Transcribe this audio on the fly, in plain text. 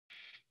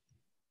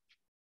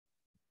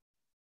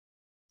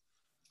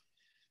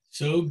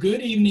So good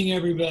evening,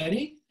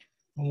 everybody.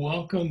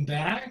 Welcome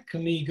back.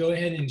 Let me go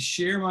ahead and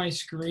share my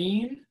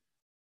screen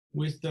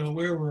with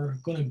where we're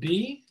going to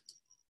be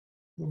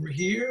over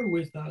here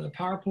with the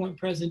PowerPoint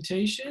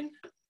presentation.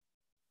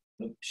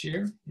 Oops,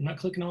 share. I'm not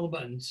clicking all the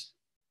buttons.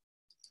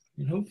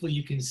 And hopefully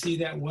you can see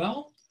that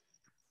well.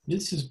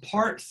 This is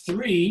part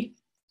 3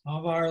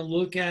 of our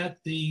look at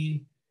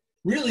the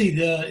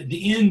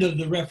end of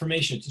the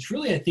Reformation. It's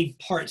really, I think,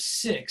 part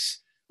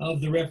 6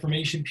 of the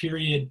Reformation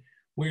period,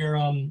 where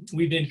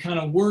we've been kind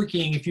of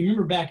working. If you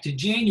remember back to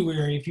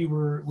January, if you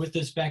were with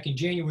us back in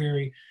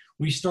January,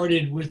 we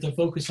started with a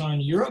focus on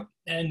Europe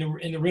and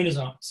the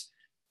Renaissance.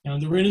 Now,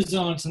 the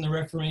Renaissance and the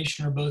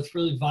Reformation are both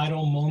really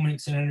vital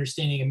moments in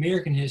understanding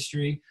American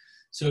history.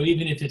 So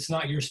even if it's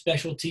not your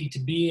specialty to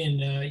be in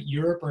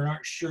Europe or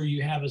aren't sure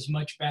you have as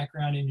much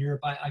background in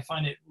Europe, I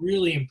find it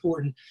really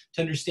important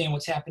to understand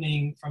what's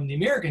happening from the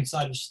American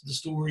side of the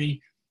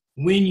story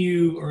when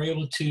you are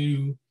able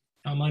to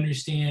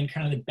understand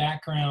kind of the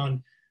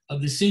background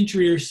of the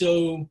century or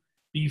so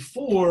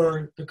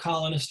before the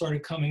colonists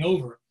started coming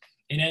over.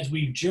 And as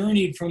we've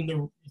journeyed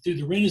through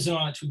the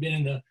Renaissance, we've been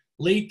in the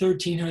late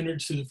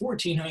 1300s through the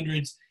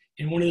 1400s.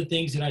 And one of the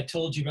things that I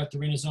told you about the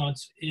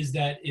Renaissance is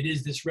that it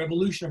is this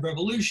revolution of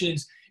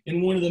revolutions.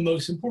 And one of the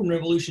most important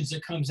revolutions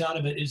that comes out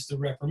of it is the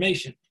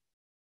Reformation.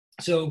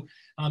 So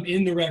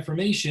in the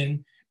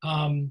Reformation,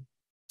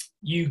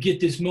 you get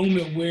this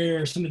moment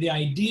where some of the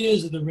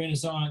ideas of the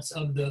Renaissance,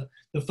 of the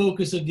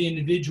focus of the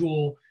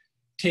individual,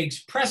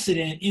 takes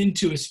precedent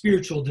into a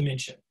spiritual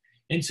dimension.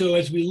 And so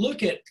as we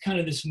look at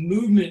kind of this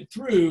movement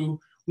through,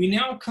 we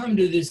now come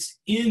to this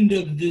end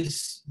of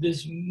this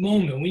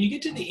moment. When you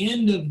get to the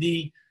end of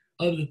the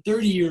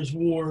 30 Years'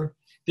 War,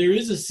 there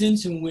is a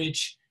sense in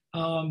which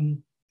the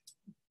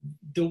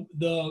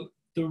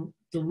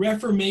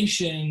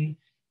Reformation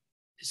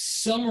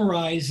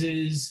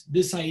summarizes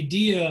this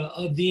idea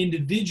of the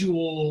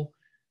individual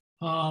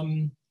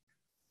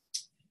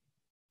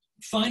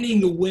finding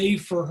the way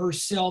for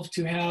herself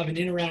to have an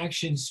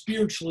interaction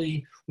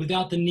spiritually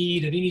without the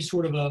need of any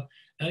sort of a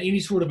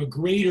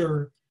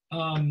greater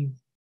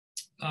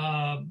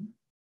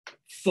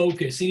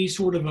focus, any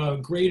sort of a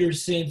greater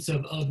sense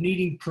of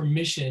needing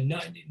permission,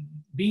 not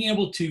being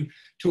able to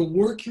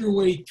work your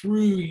way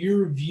through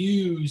your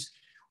views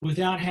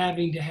without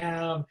having to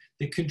have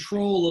the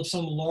control of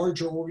some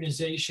larger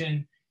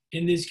organization,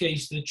 in this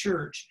case, the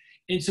church.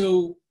 And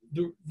so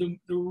the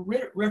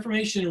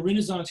Reformation and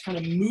Renaissance kind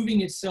of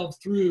moving itself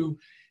through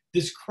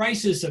this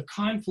crisis of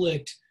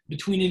conflict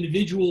between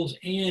individuals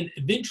and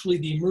eventually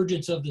the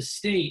emergence of the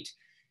state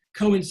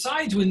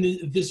coincides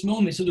with this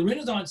moment. So the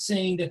Renaissance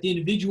saying that the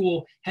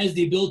individual has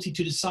the ability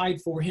to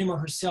decide for him or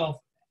herself,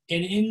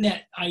 and in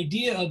that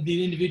idea of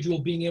the individual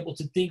being able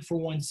to think for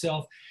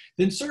oneself,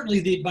 then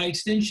certainly by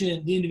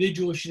extension, the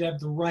individual should have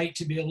the right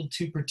to be able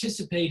to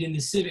participate in the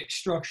civic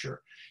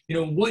structure. You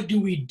know, what do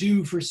we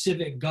do for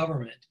civic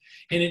government?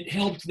 And it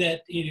helped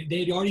that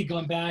they'd already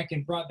gone back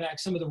and brought back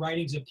some of the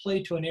writings of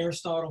Plato and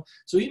Aristotle.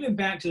 So even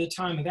back to the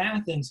time of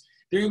Athens,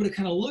 they're able to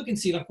kind of look and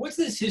see, like, what's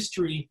this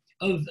history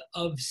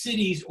of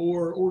cities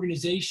or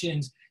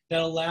organizations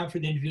that allow for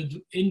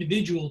the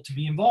individual to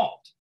be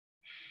involved.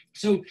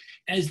 So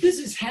as this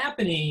is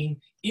happening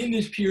in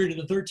this period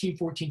of the 1300s,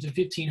 1400s, and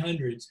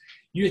 1500s,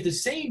 you at the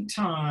same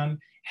time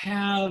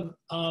have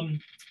kind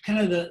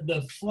of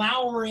the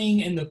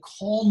flowering and the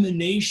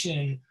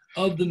culmination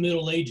of the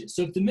Middle Ages.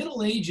 So if the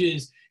Middle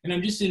Ages, and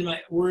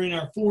we're in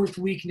our 4th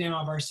week now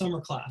of our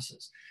summer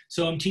classes.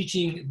 So I'm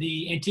teaching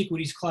the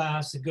Antiquities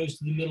class that goes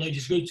to the Middle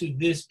Ages, goes to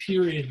this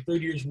period. The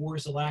 30 Years' War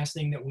is the last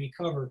thing that we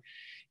cover.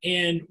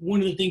 And one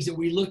of the things that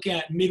we look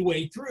at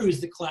midway through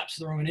is the collapse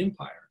of the Roman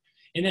Empire.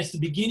 And that's the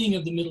beginning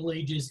of the Middle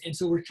Ages. And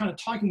so we're kind of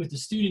talking with the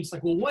students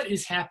like, well, what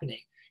is happening?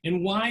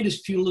 And why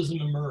does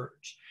feudalism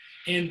emerge?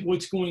 And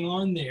what's going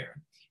on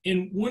there?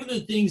 And one of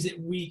the things that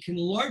we can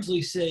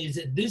largely say is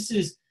that this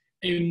is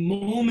a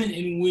moment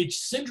in which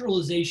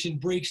centralization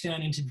breaks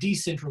down into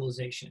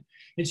decentralization.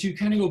 And so you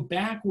kind of go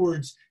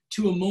backwards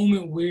to a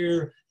moment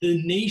where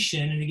the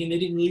nation, and again, they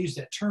didn't really use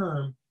that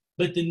term,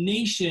 but the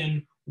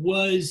nation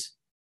was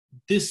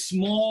this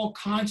small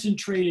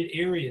concentrated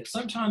area,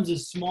 sometimes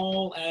as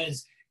small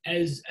as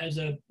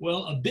a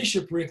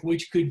bishopric,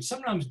 which could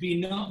sometimes be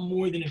not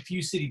more than a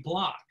few city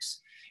blocks.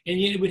 And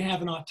yet it would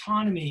have an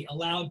autonomy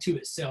allowed to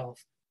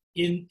itself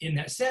in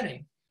that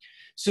setting.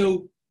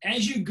 So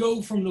as you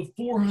go from the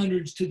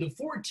 400s to the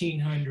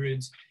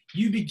 1400s,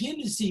 you begin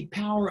to see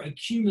power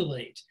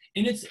accumulate.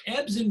 And it's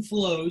ebbs and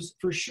flows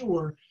for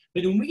sure.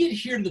 But when we get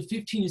here to the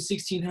 15 and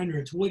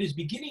 1600s, what is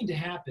beginning to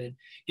happen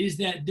is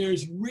that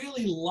there's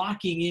really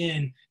locking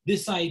in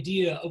this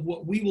idea of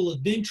what we will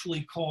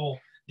eventually call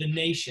the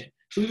nation.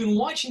 So we've been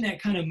watching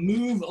that kind of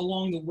move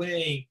along the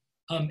way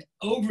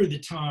over the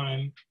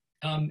time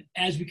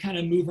as we kind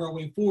of move our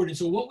way forward. And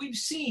so what we've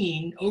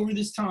seen over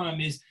this time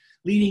is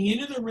leading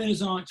into the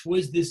Renaissance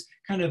was this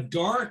kind of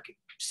dark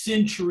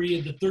century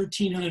of the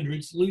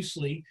 1300s,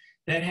 loosely,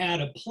 that had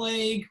a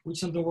plague, which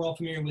is something we're all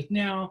familiar with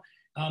now,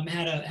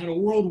 had a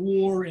world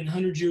war and the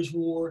 100 Years'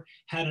 War,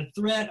 had a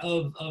threat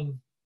of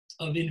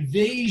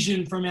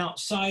invasion from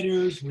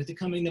outsiders with the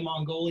coming of the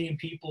Mongolian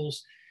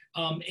peoples,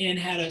 and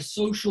had a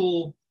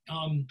social,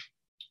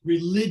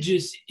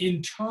 religious,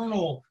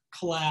 internal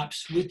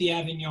collapse with the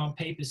Avignon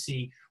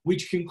papacy,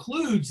 which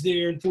concludes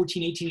there in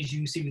 1418, as you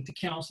can see, with the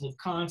Council of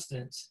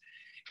Constance.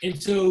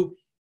 And so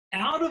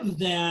out of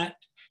that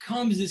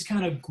comes this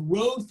kind of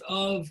growth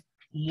of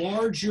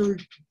larger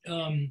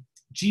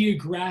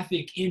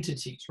geographic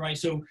entities, right?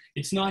 So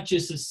it's not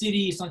just a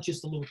city, it's not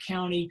just a little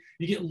county.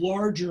 You get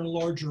larger and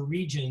larger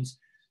regions.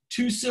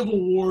 2 civil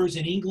wars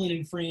in England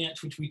and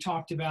France, which we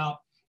talked about,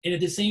 and at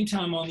the same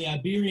time on the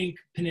Iberian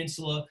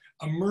Peninsula,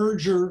 a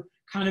merger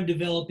kind of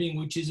developing,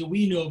 which is,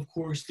 we know, of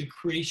course, the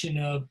creation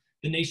of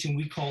the nation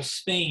we call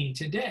Spain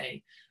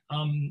today.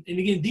 And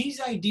again,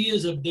 these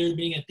ideas of there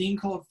being a thing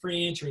called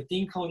France or a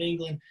thing called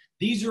England,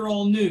 these are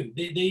all new.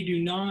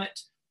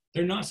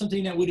 They're not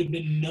something that would have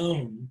been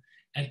known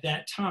at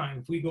that time.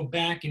 If we go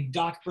back in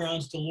Doc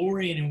Brown's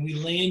DeLorean and we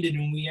landed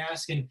and we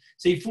ask in,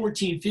 say,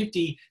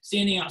 1450,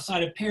 standing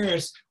outside of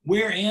Paris,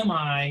 where am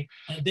I?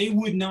 They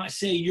would not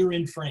say you're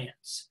in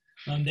France.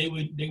 They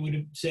would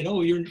have said,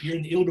 oh, you're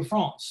in the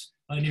Ile-de-France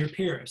near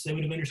Paris. They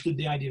would have understood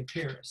the idea of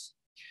Paris.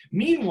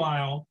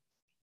 Meanwhile,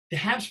 the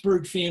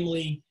Habsburg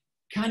family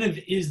kind of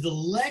is the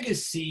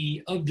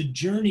legacy of the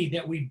journey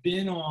that we've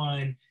been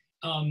on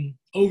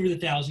over the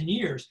 1,000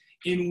 years,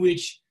 in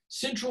which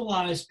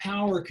centralized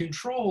power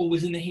control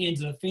was in the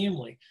hands of the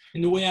family.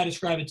 And the way I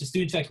describe it to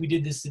students, in fact, we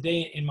did this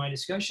today in my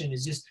discussion,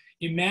 is just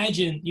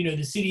imagine,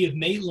 the city of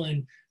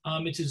Maitland.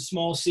 It's a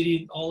small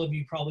city. All of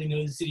you probably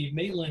know the city of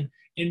Maitland.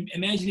 And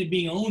imagine it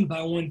being owned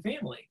by one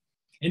family.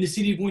 And the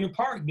city of Winter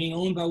Park being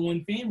owned by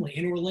one family.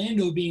 And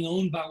Orlando being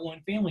owned by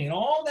one family. And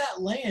all that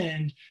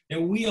land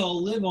that we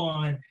all live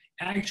on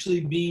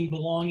actually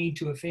belonging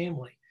to a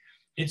family.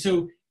 And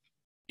so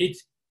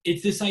it's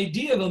this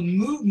idea of a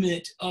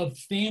movement of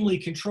family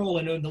control.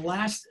 And in the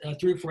last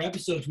 3 or 4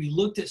 episodes, we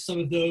looked at some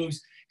of those,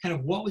 kind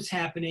of what was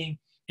happening.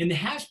 And the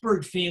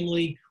Habsburg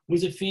family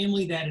was a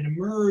family that had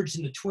emerged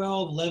in the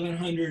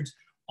 1100s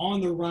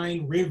on the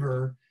Rhine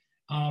River,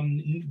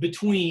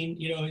 between,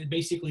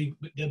 basically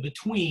the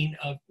between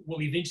of what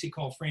we eventually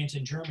call France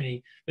and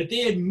Germany. But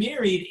they had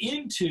married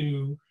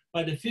into,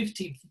 by the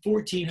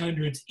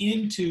 1400s,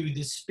 into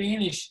the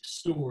Spanish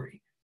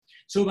story.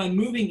 So by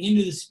moving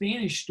into the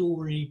Spanish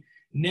story,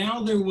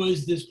 now there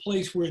was this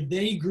place where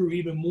they grew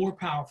even more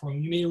powerful.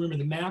 And you may remember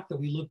the map that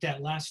we looked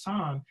at last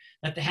time,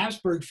 that the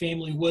Habsburg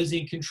family was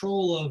in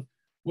control of,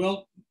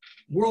 well,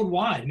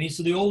 worldwide. I mean,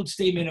 so the old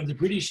statement of the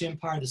British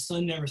Empire, the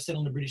sun never set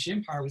on the British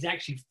Empire, was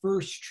actually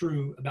first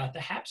true about the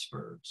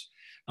Habsburgs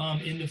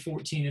in the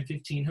 14 and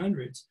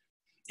 1500s.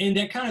 And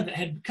that kind of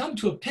had come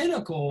to a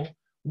pinnacle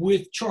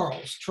with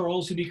Charles,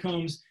 who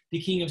becomes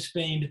the King of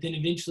Spain, but then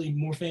eventually,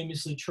 more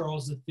famously,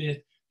 Charles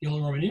V, the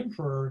Holy Roman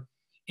Emperor.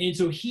 And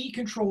so he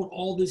controlled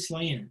all this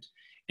land.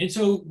 And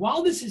so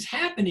while this is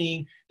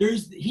happening,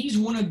 he's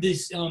one of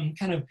this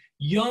kind of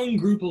young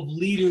group of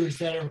leaders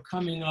that are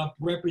coming up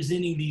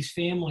representing these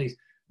families.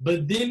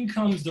 But then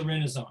comes the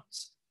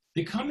Renaissance.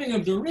 The coming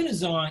of the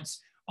Renaissance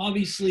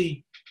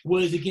obviously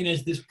was, again,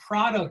 as this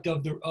product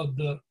of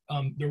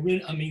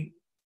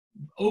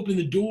opened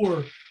the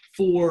door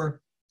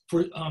for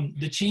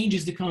the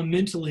changes to come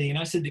mentally. And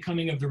I said the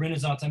coming of the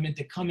Renaissance, I meant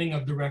the coming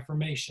of the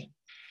Reformation.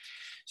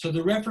 So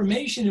the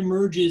Reformation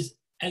emerges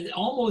at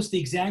almost the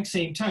exact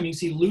same time. You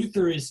see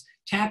Luther is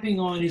tapping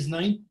on his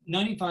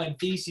 95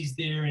 Theses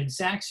there in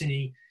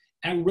Saxony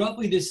at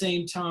roughly the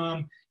same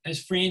time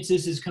as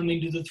Francis is coming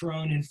to the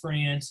throne in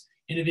France,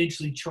 and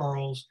eventually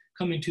Charles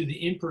coming to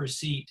the emperor's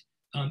seat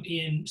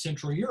in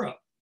Central Europe.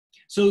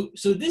 So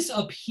this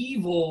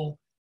upheaval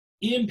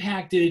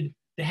impacted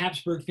the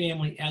Habsburg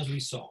family, as we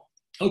saw.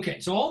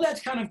 Okay, so all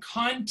that's kind of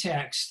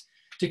context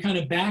to kind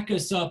of back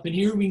us up. And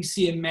here we can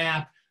see a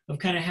map of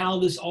kind of how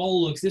this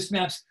all looks. This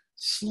map's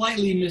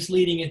slightly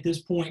misleading at this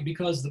point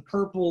because the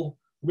purple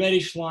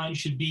reddish line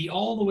should be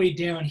all the way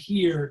down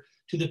here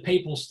to the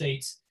Papal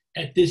States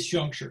at this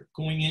juncture,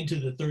 going into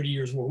the 30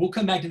 Years' War. We'll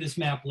come back to this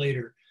map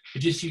later,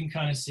 but just so you can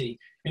kind of see.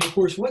 And of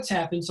course, what's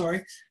happened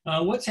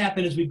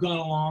as we've gone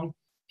along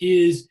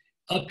is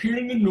up here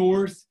in the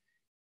north,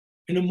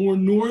 in the more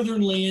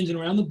northern lands and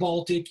around the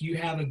Baltic, you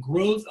have a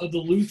growth of the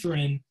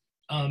Lutheran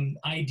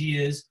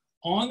ideas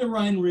on the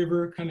Rhine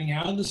River, coming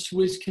out of the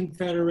Swiss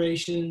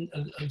Confederation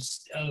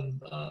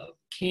of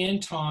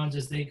cantons,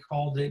 as they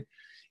called it,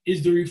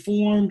 is the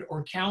Reformed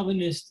or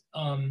Calvinist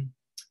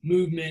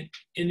movement.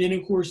 And then,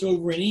 of course,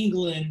 over in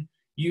England,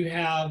 you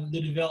have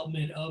the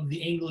development of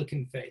the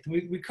Anglican faith.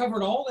 We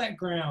covered all that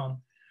ground.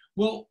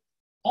 Well,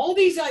 all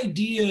these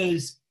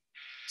ideas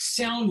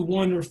sound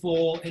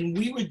wonderful, and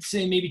we would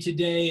say maybe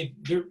today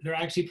there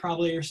actually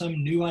probably are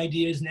some new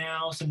ideas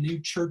now, some new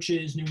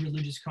churches, new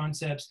religious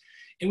concepts.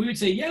 And we would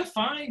say, yeah,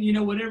 fine,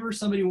 whatever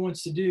somebody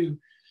wants to do.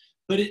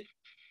 But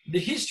the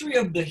history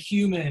of the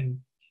human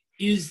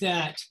is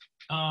that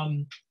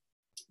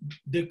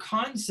the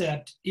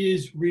concept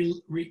is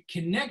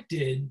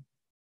connected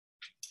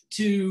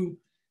to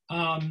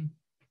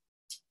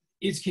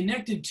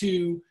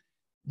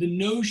the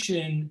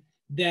notion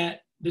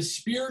that the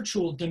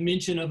spiritual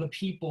dimension of a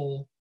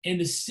people and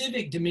the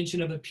civic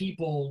dimension of a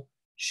people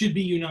should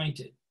be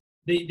united.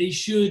 They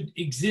should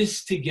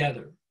exist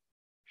together.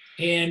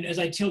 And as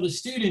I tell the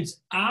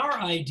students, our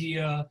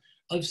idea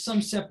of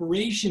some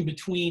separation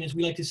between, as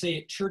we like to say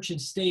it, church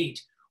and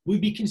state,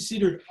 would be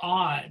considered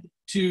odd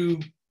to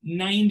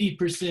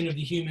 90% of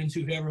the humans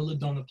who've ever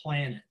lived on the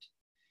planet.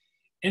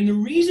 And the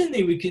reason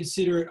they would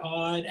consider it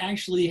odd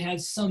actually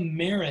has some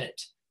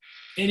merit.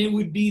 And it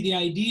would be the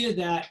idea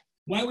that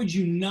why would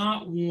you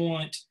not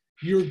want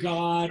your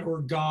God or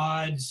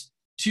gods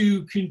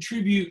to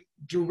contribute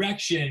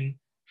direction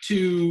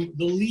to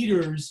the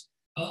leaders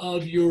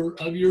of your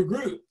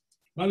group?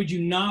 Why would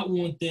you not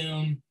want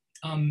them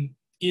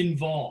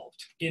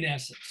involved, in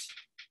essence?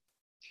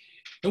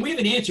 And we have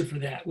an answer for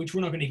that, which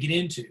we're not going to get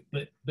into,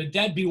 but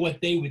that'd be what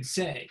they would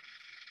say.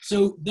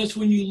 So thus,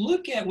 when you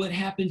look at what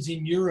happens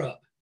in Europe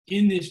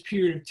in this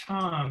period of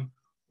time,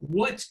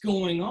 what's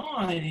going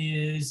on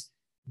is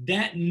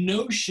that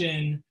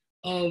notion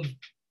of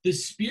the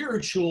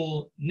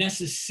spiritual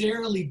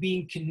necessarily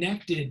being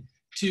connected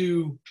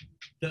to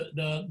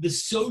the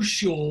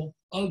social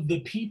of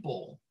the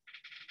people,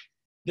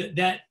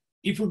 that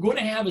if we're going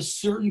to have a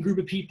certain group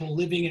of people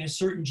living in a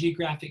certain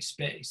geographic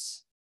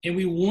space, and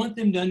we want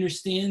them to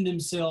understand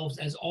themselves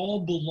as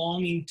all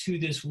belonging to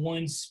this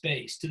one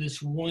space, to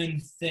this one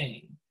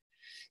thing,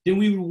 then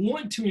we would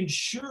want to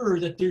ensure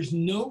that there's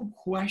no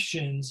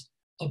questions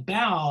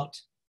about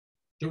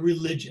the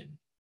religion.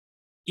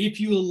 If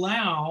you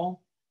allow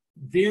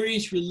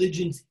various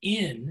religions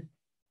in,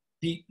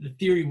 the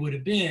theory would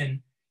have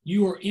been,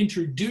 you are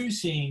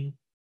introducing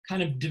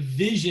kind of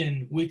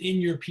division within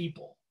your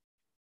people.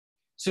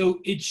 So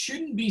it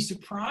shouldn't be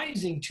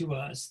surprising to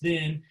us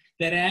then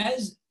that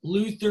as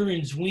Luther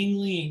and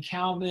Zwingli and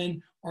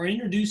Calvin are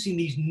introducing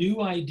these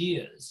new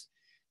ideas,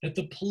 that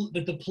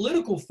the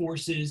political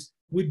forces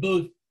would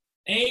both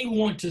A,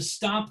 want to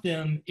stop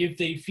them if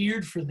they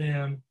feared for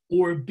them,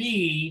 or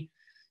B,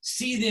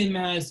 see them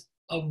as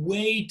a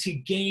way to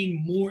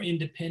gain more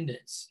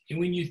independence. And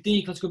when you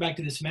think, let's go back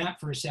to this map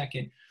for a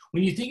second.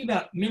 When you think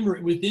about,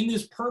 remember, within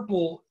this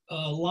purple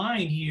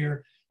line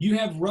here, you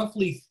have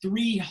roughly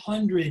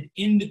 300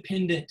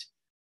 independent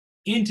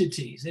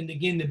entities. And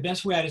again, the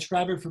best way I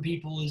describe it for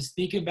people is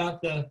think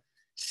about the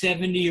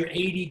 70 or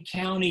 80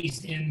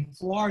 counties in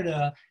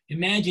Florida.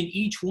 Imagine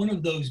each one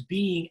of those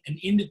being an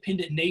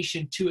independent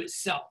nation to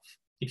itself.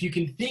 If you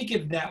can think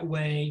of that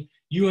way,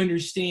 you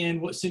understand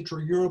what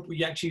Central Europe,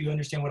 you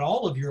understand what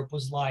all of Europe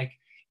was like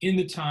in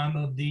the time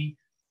of the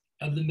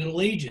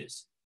Middle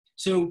Ages.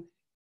 So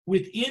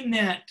within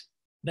that,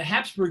 the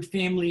Habsburg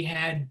family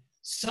had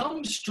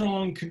some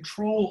strong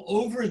control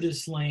over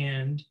this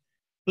land,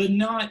 but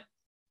not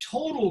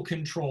total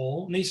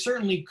control. And they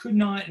certainly could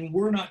not and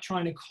were not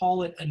trying to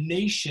call it a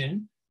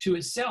nation to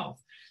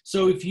itself.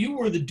 So if you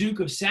were the Duke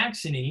of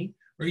Saxony,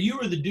 or you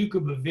were the Duke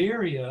of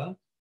Bavaria,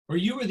 or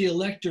you were the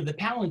Elector of the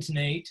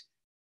Palatinate,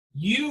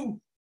 you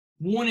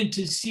wanted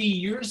to see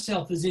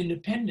yourself as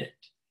independent.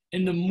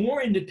 And the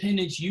more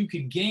independence you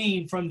could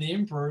gain from the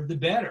emperor, the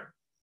better.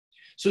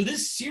 So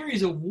this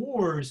series of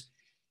wars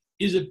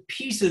is a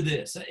piece of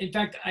this. In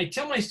fact, I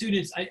tell my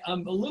students,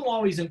 I'm a little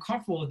always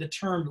uncomfortable with the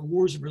term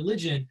wars of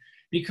religion,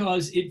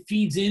 because it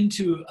feeds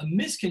into a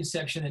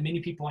misconception that many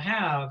people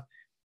have,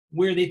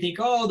 where they think,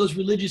 oh, those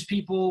religious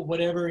people,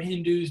 whatever,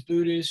 Hindus,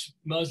 Buddhists,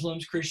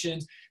 Muslims,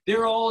 Christians,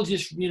 they're all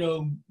just,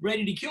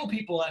 ready to kill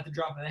people at the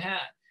drop of the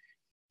hat.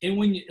 And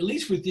when, at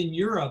least within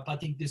Europe, I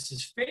think this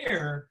is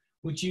fair,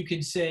 what you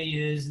can say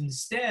is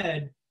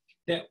instead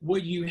that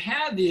what you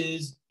have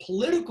is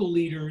political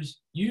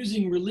leaders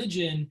using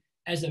religion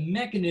as a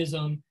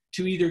mechanism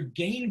to either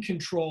gain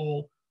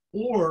control,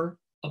 or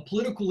a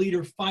political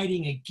leader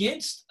fighting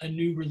against a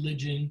new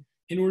religion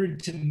in order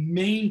to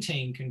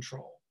maintain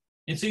control.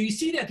 And so you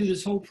see that through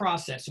this whole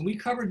process. And we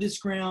covered this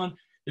ground,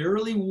 the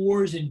early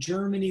wars in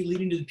Germany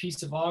leading to the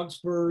Peace of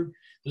Augsburg,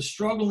 the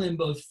struggle in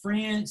both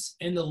France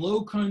and the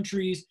Low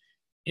Countries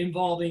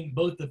involving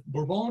both the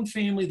Bourbon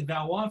family, the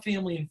Valois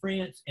family in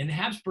France, and the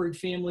Habsburg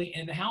family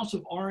and the House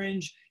of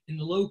Orange in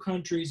the Low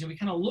Countries. And we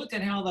kind of looked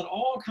at how that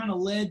all kind of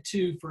led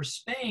to, for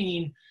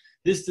Spain,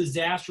 this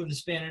disaster of the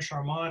Spanish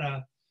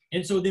Armada.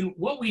 And so then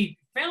what we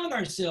found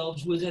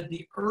ourselves was at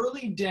the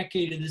early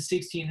decade of the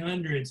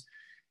 1600s,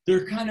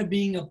 there kind of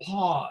being a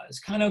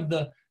pause, kind of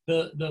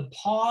the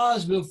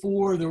pause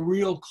before the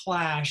real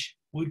clash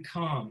would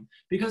come,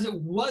 because it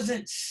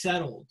wasn't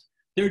settled.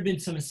 There had been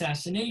some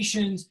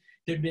assassinations,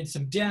 there had been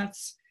some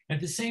deaths. At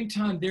the same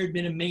time, there had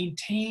been a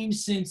maintained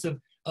sense of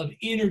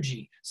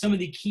energy. Some of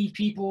the key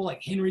people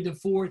like Henry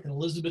IV and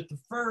Elizabeth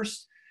I,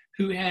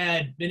 who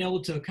had been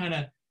able to kind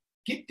of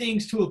get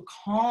things to a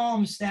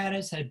calm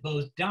status, had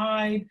both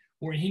died,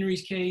 or in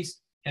Henry's case,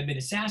 had been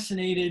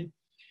assassinated.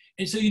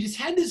 And so you just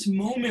had this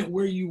moment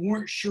where you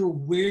weren't sure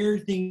where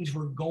things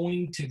were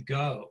going to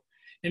go.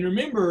 And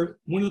remember,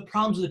 one of the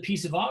problems of the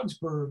Peace of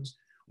Augsburg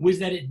was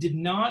that it did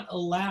not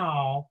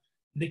allow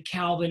the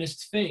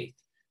Calvinist faith.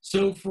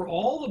 So for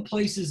all the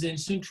places in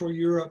Central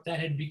Europe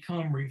that had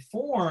become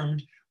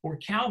Reformed or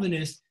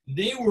Calvinist,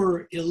 they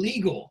were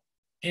illegal.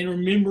 And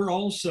remember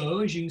also,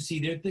 as you can see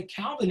there, the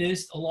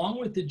Calvinists, along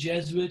with the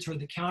Jesuits or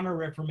the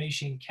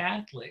Counter-Reformation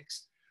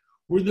Catholics,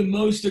 were the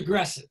most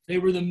aggressive. They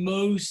were the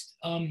most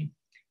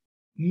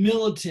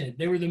militant.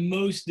 They were the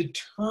most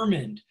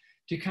determined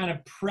to kind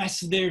of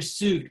press their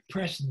suit,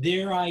 press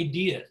their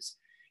ideas.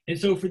 And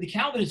so for the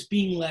Calvinists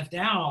being left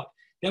out,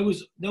 that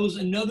was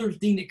another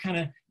thing that kind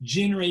of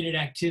generated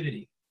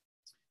activity.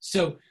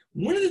 So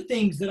one of the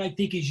things that I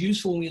think is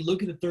useful when we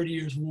look at the 30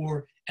 Years'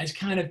 War as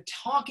kind of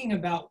talking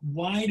about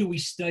why do we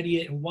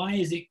study it and why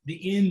is it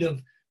the end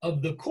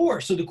of the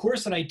course. So the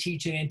course that I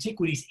teach in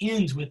Antiquities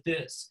ends with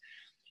this.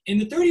 And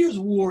the 30 Years'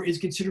 War is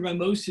considered by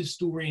most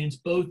historians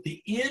both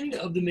the end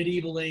of the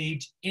medieval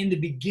age and the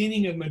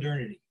beginning of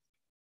modernity.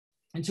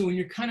 And so when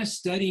you're kind of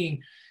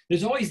studying,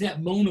 there's always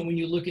that moment when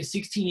you look at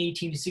 1618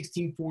 to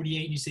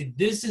 1648, and you say,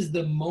 this is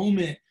the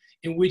moment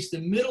in which the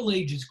Middle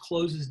Ages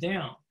closes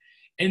down.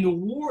 And the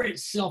war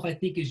itself, I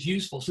think, is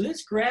useful. So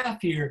this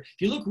graph here,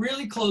 if you look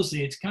really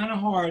closely, it's kind of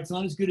hard. It's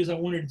not as good as I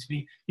wanted it to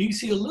be. You can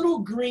see a little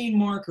green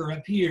marker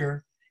up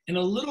here and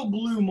a little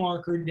blue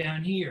marker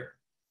down here.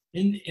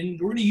 And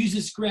we're going to use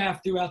this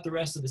graph throughout the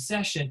rest of the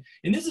session.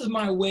 And this is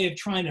my way of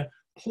trying to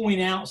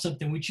point out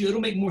something, which it'll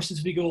make more sense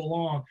as we go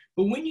along.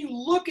 But when you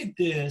look at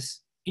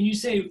this and you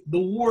say the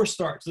war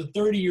starts, the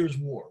 30 Years'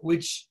 War,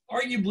 which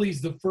arguably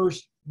is the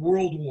first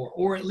world war,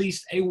 or at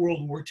least a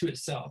world war to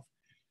itself,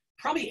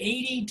 probably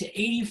 80 to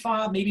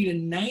 85, maybe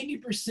even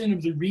 90%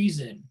 of the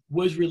reason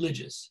was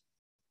religious.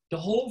 The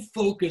whole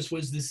focus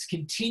was this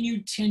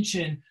continued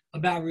tension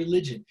about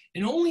religion.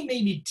 And only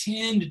maybe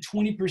 10 to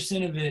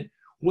 20% of it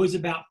was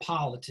about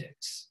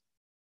politics.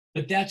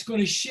 But that's going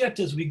to shift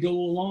as we go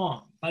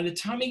along. By the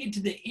time we get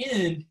to the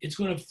end, it's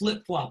going to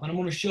flip-flop, and I'm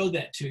going to show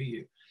that to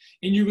you.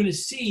 And you're going to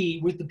see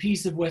with the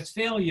Peace of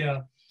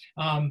Westphalia,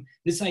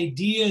 this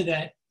idea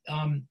that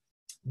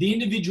the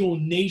individual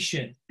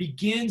nation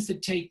begins to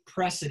take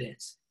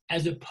precedence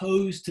as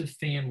opposed to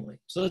family.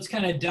 So let's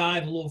kind of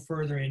dive a little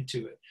further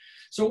into it.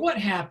 So what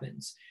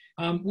happens?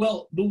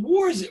 Well, the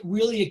war is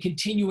really a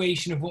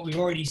continuation of what we've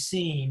already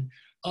seen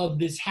of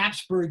this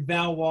Habsburg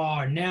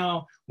Valois,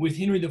 now with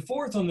Henry IV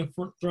on the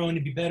throne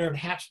to be better of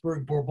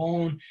Habsburg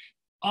Bourbon,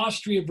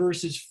 Austria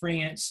versus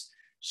France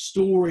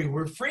story,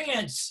 where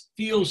France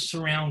feels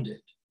surrounded.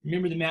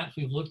 Remember the maps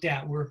we've looked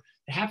at where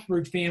the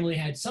Habsburg family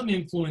had some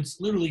influence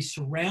literally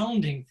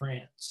surrounding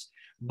France.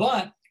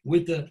 But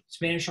with the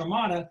Spanish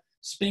Armada,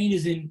 Spain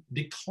is in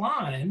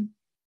decline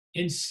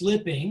and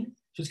slipping.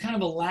 So it's kind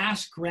of a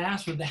last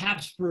grasp of the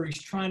Habsburgs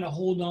trying to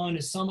hold on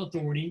to some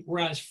authority,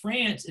 whereas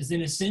France is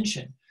in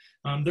ascension.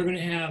 They're going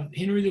to have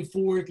Henry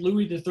IV,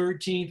 Louis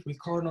XIII with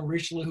Cardinal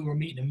Richelieu, who we'll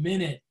meet in a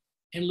minute,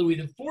 and Louis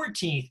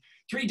XIV,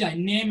 three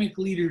dynamic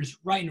leaders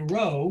right in a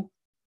row,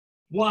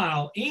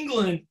 while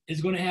England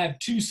is going to have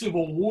two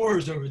civil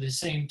wars over the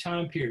same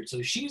time period.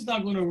 So she's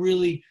not going to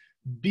really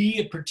be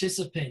a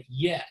participant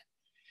yet.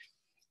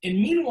 And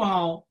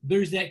meanwhile,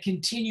 there's that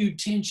continued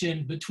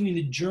tension between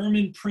the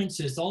German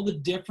princes, all the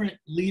different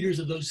leaders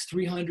of those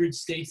 300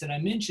 states that I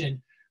mentioned,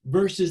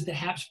 versus the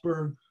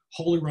Habsburg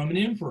Holy Roman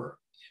Emperor.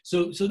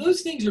 So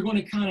those things are going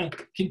to kind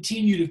of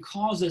continue to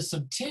cause us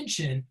some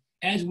tension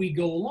as we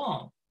go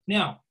along.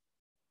 Now,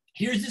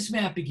 here's this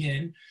map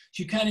again.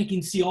 So you kind of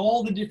can see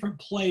all the different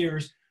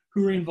players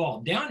who are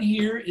involved. Down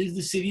here is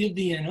the city of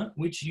Vienna,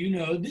 which you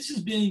know, this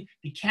has been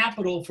the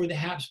capital for the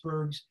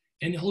Habsburgs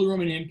and the Holy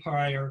Roman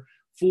Empire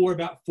for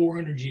about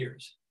 400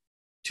 years.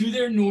 To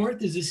their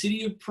north is the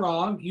city of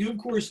Prague. You, of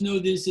course, know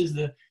this is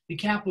the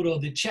capital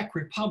of the Czech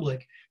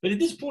Republic. But at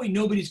this point,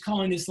 nobody's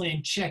calling this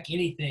land Czech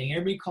anything.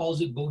 Everybody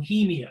calls it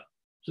Bohemia.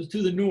 So it's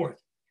to the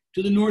north.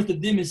 To the north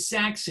of them is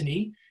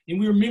Saxony. And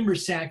we remember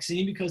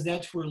Saxony because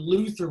that's where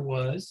Luther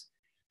was.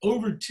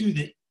 Over to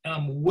the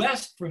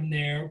west from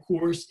there, of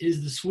course,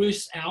 is the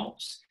Swiss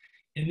Alps.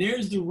 And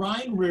there's the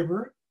Rhine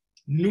River.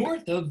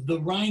 North of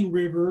the Rhine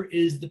River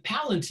is the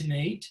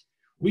Palatinate,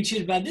 which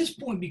had by this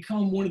point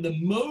become one of the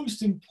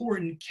most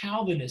important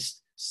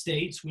Calvinist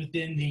states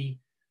within the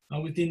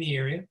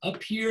area.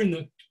 Up here in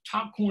the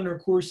top corner,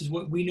 of course, is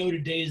what we know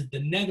today as the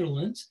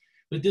Netherlands,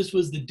 but this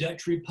was the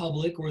Dutch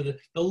Republic or the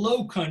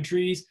Low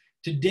Countries.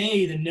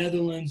 Today, the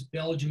Netherlands,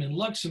 Belgium, and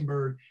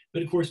Luxembourg.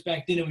 But of course,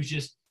 back then it was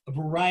just a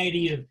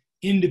variety of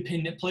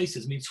independent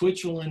places. I mean,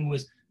 Switzerland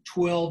was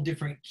 12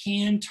 different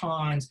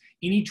cantons.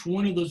 In each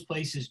one of those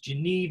places,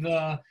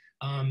 Geneva,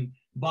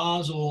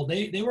 Basel,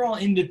 they were all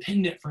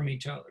independent from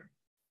each other.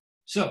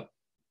 So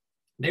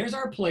there's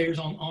our players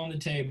on the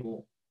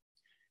table.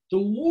 The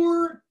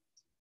war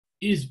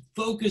is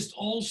focused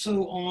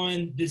also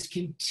on this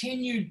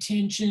continued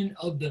tension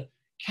of the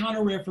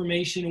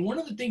Counter-Reformation. And one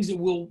of the things that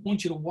we'll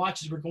want you to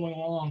watch as we're going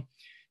along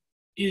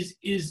is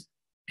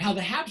how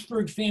the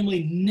Habsburg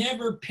family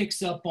never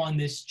picks up on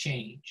this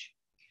change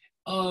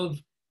of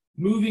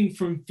moving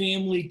from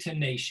family to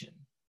nation.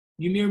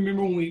 You may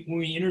remember when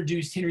we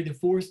introduced Henry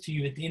IV to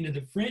you at the end of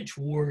the French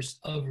Wars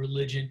of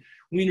Religion,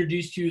 we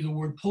introduced you the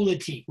word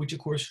politique, which of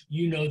course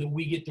you know that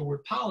we get the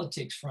word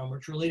politics from, or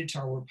it's related to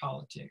our word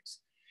politics.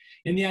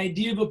 And the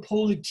idea of a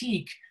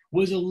politique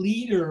was a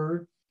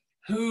leader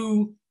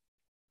who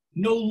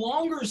no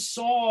longer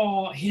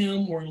saw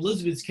him, or in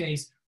Elizabeth's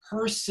case,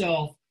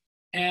 herself,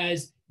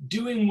 as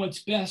doing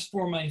what's best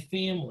for my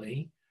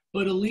family,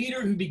 but a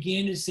leader who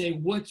began to say,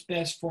 what's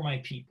best for my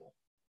people?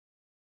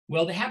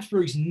 Well, the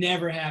Habsburgs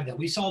never have that.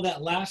 We saw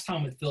that last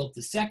time with Philip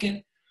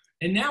II,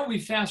 and now we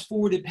fast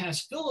forwarded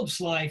past Philip's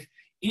life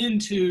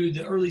into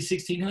the early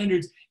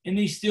 1600s, and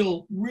they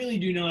still really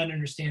do not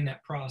understand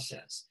that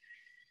process.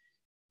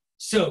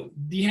 So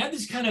you have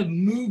this kind of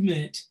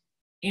movement,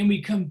 and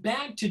we come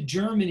back to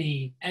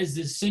Germany as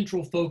the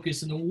central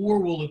focus, and the war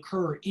will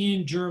occur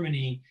in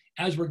Germany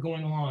as we're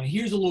going along.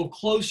 Here's a little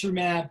closer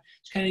map.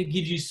 It kind of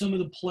gives you some of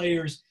the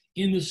players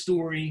in the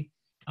story.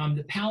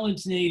 The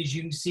Palatinate, as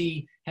you can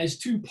see, has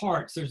two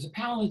parts. There's the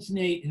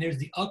Palatinate and there's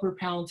the Upper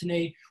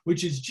Palatinate,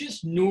 which is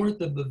just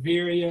north of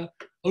Bavaria.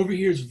 Over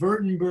here is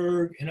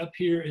Württemberg, and up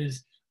here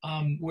is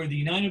where the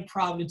United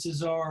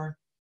Provinces are.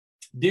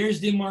 There's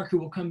Denmark, who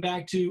we'll come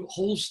back to,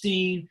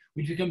 Holstein,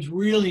 which becomes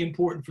really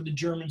important for the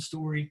German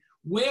story.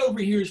 Way over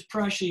here is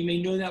Prussia. You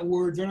may know that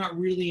word. They're not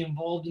really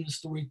involved in the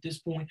story at this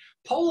point.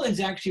 Poland's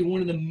actually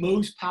one of the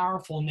most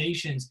powerful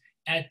nations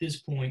at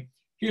this point.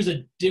 Here's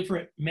a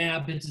different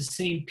map. It's the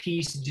same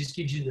piece. It just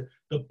gives you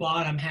the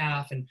bottom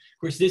half. And of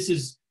course, this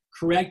is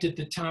correct at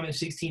the time of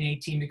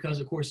 1618 because,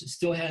 of course, it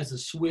still has the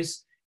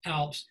Swiss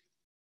Alps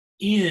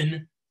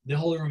in the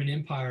Holy Roman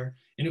Empire.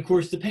 And of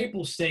course, the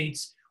Papal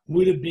States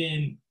would have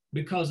been,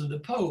 because of the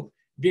Pope,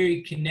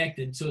 very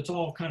connected. So it's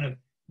all kind of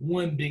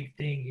one big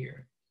thing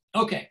here.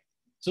 Okay,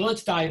 so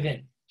let's dive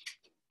in.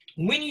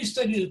 When you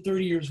study the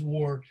 30 Years'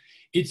 War,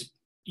 it's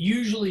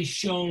usually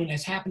shown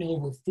as happening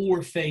over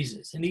 4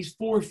 phases. And these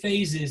 4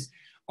 phases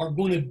are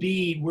going to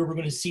be where we're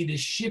going to see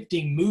this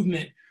shifting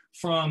movement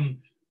from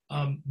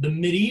the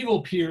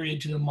medieval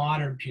period to the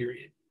modern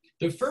period.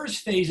 The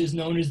first phase is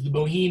known as the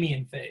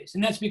Bohemian phase,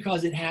 and that's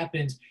because it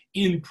happens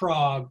in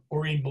Prague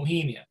or in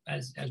Bohemia,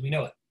 as we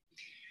know it.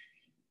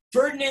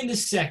 Ferdinand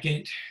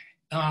II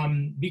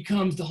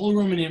becomes the Holy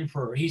Roman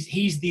Emperor.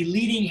 He's the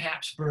leading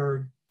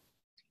Habsburg.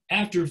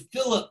 After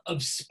Philip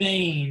of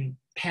Spain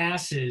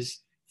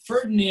passes,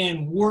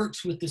 Ferdinand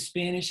works with the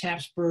Spanish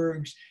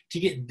Habsburgs to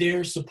get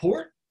their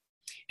support.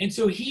 And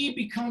so he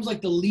becomes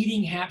like the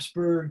leading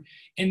Habsburg,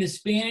 and the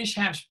Spanish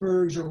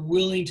Habsburgs are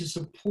willing to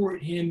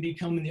support him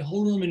becoming the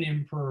Holy Roman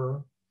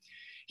Emperor.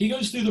 He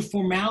goes through the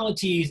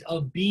formalities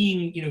of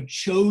being,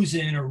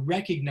 chosen or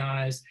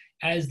recognized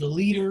as the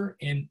leader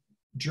in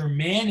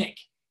Germanic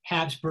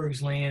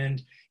Habsburgs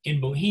land, in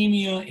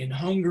Bohemia, in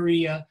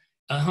Hungary,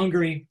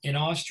 in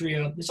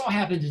Austria. This all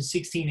happens in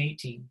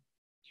 1618.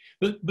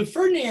 But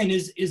Ferdinand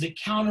is a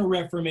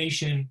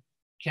counter-Reformation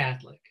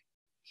Catholic.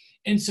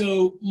 And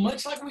so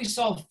much like we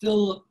saw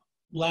Philip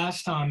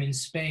last time in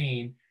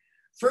Spain,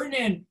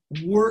 Ferdinand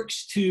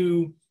works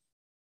to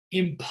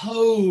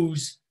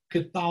impose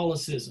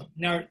Catholicism.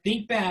 Now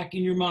think back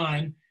in your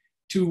mind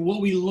to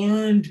what we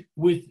learned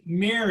with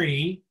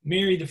Mary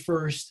I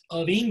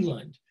of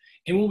England,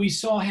 and what we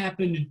saw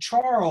happen to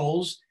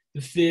Charles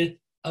V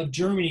of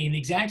Germany in the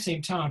exact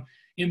same time.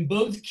 In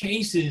both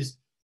cases,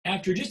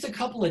 after just a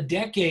couple of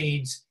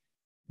decades,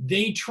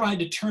 they tried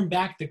to turn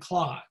back the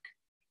clock,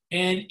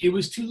 and it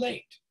was too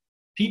late.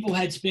 People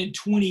had spent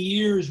 20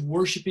 years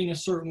worshiping a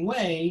certain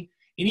way,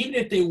 and even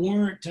if they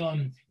weren't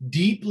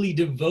deeply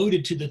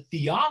devoted to the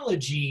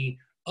theology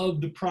of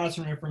the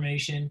Protestant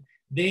Reformation,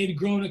 they had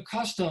grown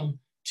accustomed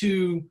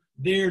to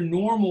their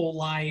normal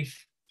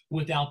life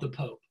without the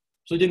Pope.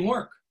 So it didn't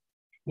work.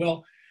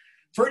 Well,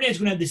 Ferdinand's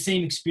going to have the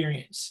same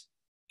experience,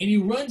 and he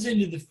runs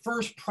into the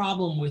first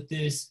problem with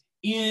this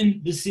in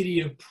the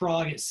city of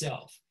Prague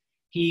itself.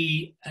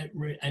 He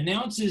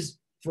announces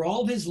for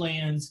all of his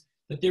lands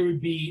that there would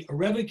be a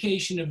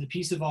revocation of the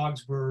Peace of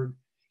Augsburg,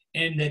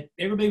 and that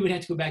everybody would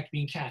have to go back to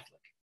being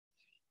Catholic.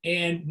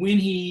 And when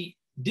he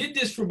did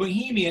this for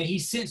Bohemia, he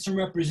sent some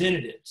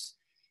representatives,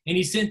 and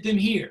he sent them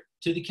here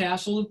to the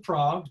Castle of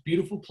Prague,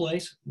 beautiful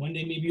place. One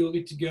day maybe you'll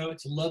get to go.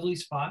 It's a lovely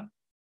spot.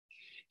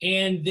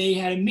 And they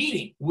had a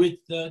meeting with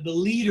the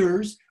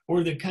leaders,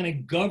 or the kind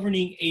of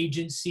governing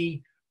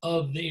agency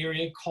of the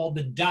area, called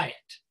the Diet.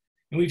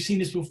 And we've seen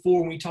this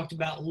before when we talked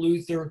about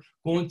Luther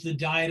going to the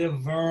Diet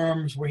of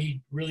Worms, where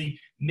he really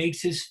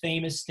makes his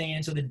famous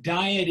stand. So the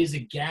Diet is a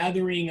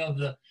gathering of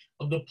the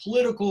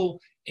political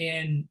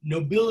and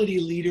nobility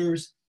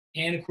leaders.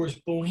 And of course,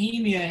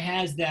 Bohemia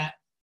has that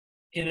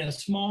in a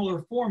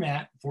smaller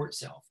format for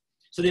itself.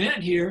 So they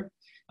met here,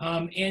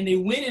 and they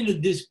went into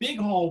this big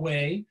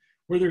hallway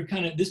where they're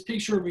kind of this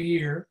picture over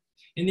here,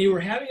 and they were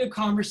having a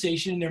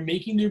conversation, and they're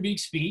making their big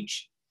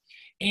speech.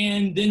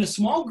 And then a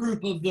small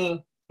group of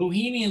the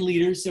Bohemian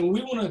leaders said, well,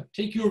 we want to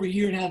take you over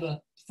here and have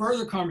a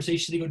further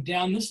conversation. They go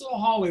down this little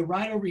hallway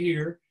right over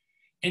here,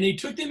 and they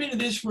took them into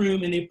this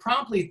room, and they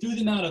promptly threw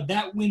them out of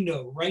that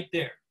window right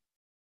there.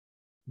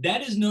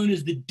 That is known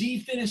as the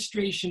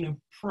defenestration of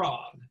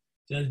Prague.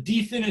 The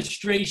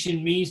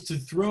defenestration means to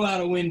throw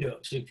out a window.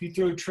 So if you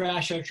throw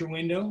trash out your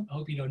window, I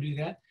hope you don't do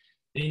that,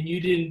 then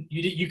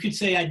you could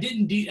say, I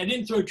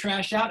didn't throw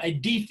trash out, I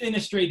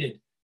defenestrated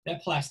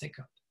that plastic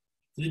cup.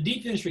 So the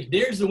defenestration,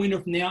 there's the window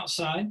from the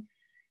outside.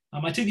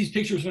 I took these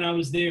pictures when I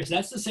was there, so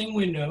that's the same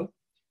window.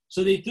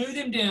 So they threw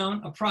them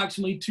down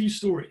approximately 2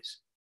 stories.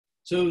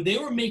 So they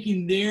were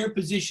making their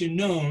position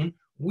known.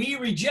 We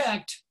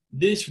reject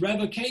this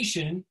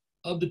revocation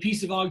of the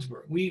Peace of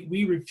Augsburg.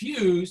 We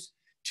refuse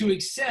to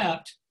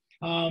accept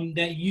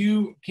that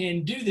you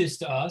can do this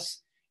to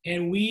us,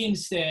 and we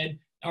instead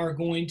are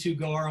going to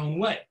go our own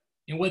way.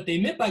 And what they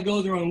meant by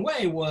go their own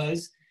way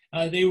was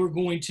they were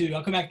going to,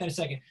 I'll come back to that in a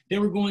second, they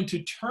were going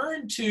to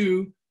turn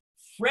to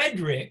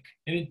Frederick,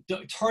 and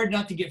it's hard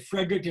not to get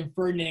Frederick and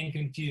Ferdinand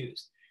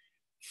confused.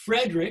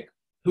 Frederick,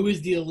 who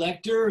is the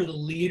elector or the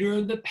leader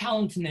of the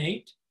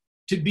Palatinate,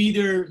 to be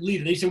their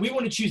leader. They said, we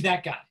want to choose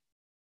that guy.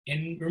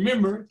 And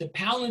remember, the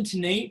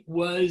Palatinate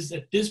was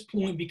at this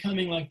point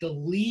becoming like the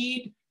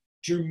lead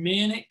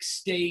Germanic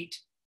state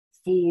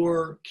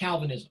for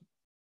Calvinism.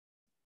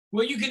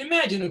 Well, you can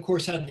imagine, of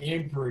course, how the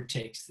emperor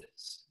takes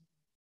this.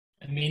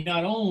 I mean,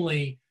 not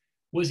only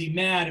was he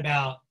mad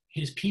about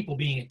his people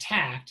being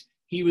attacked,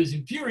 he was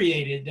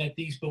infuriated that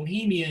these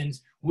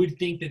Bohemians would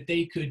think that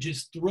they could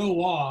just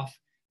throw off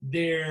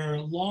their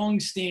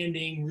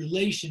long-standing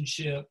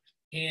relationship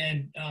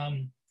and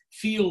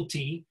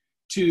fealty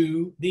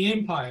to the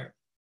empire.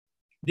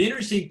 The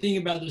interesting thing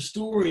about the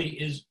story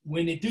is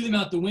when they threw them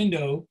out the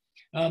window,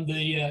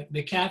 the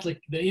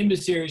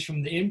emissaries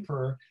from the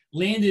emperor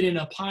landed in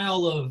a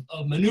pile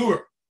of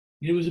manure.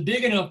 It was a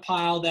big enough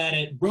pile that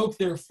it broke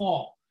their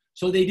fall,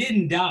 so they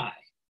didn't die.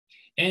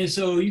 And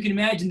so you can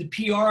imagine the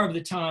PR of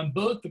the time,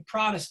 both the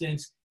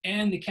Protestants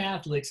and the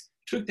Catholics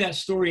took that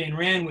story and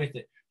ran with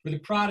it. For the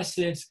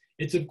Protestants,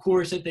 it's of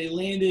course that they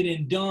landed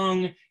in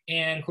dung,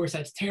 and of course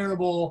that's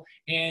terrible,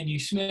 and you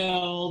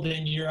smelled,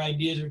 and your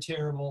ideas are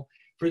terrible.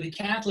 For the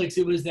Catholics,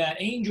 it was that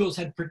angels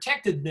had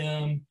protected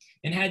them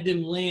and had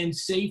them land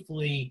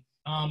safely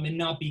and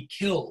not be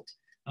killed.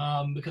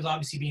 Because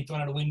obviously being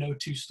thrown out a window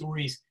 2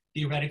 stories,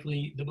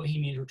 theoretically, the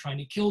Bohemians were trying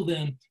to kill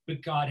them,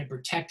 but God had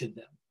protected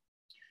them.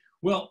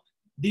 Well,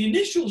 the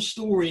initial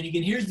story, and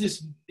again, here's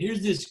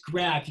this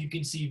graph. You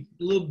can see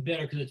a little bit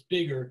better because it's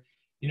bigger.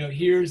 You know,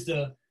 here's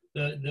the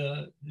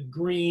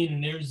green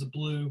and there's the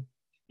blue.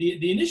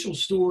 The initial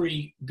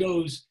story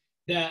goes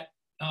that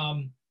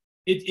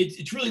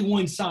it's really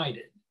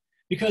one-sided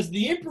because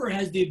the emperor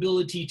has the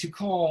ability to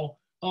call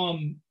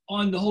on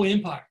the whole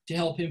empire to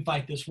help him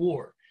fight this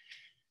war.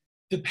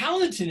 The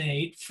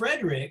Palatinate,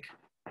 Frederick,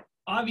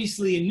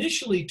 obviously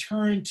initially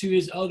turned to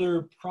his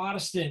other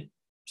Protestant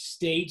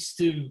states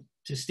to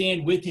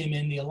stand with him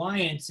in the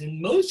alliance,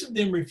 and most of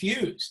them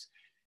refused.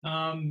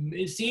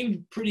 It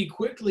seemed pretty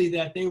quickly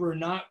that they were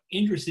not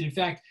interested. In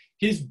fact,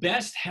 his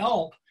best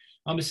help,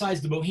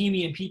 besides the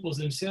Bohemian peoples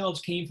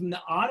themselves, came from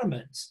the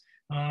Ottomans.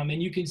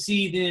 And you can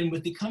see then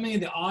with the coming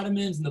of the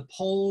Ottomans and the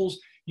Poles,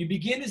 you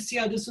begin to see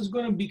how this is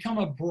going to become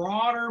a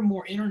broader,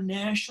 more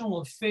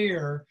international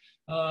affair,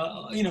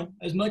 you know,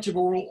 as much of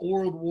a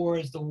world war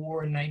as the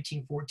war in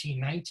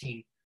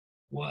 1914-19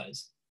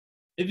 was.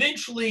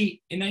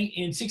 Eventually, in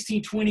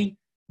 1620,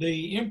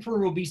 the emperor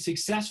will be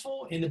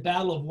successful in the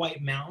Battle of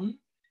White Mountain.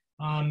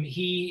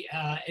 He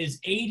is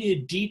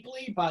aided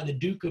deeply by the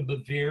Duke of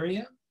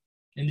Bavaria,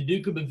 and the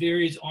Duke of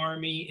Bavaria's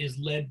army is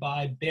led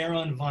by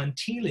Baron von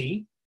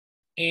Tilly,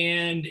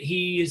 and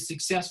he is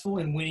successful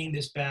in winning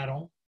this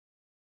battle.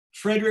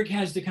 Frederick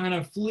has to kind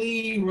of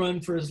flee, run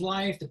for his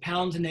life. The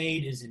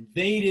Palatinate is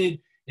invaded,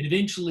 and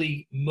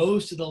eventually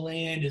most of the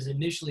land is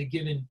initially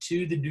given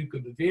to the Duke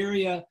of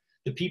Bavaria.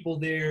 The people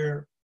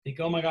there think,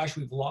 oh my gosh,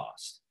 we've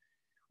lost.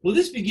 Well,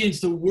 this begins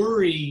to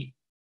worry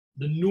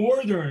the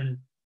northern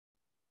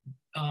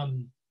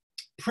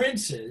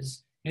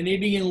princes, and they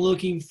begin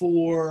looking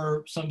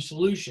for some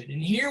solution.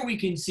 And here we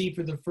can see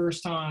for the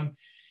first time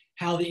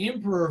how the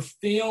emperor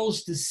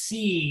fails to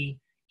see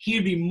he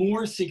would be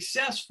more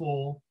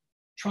successful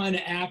trying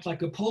to act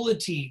like a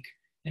politique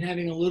and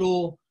having a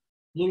little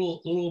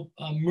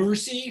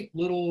mercy,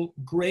 little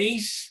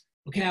grace.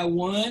 Okay, I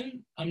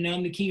won. I'm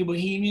now the king of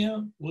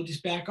Bohemia. We'll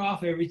just back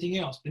off everything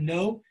else. But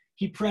no,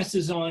 he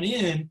presses on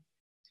in.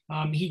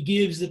 He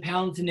gives the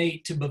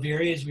Palatinate to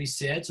Bavaria, as we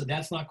said, so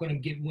that's not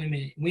going to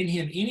win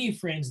him any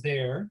friends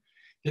there.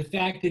 The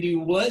fact that he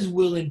was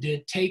willing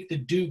to take the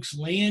duke's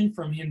land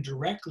from him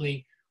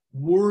directly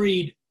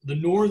worried the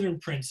northern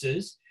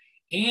princes,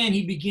 and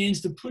he begins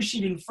to push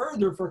even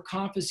further for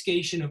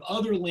confiscation of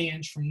other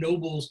lands from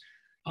nobles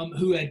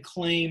who had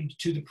claimed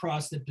to the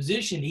Protestant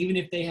position, even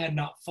if they had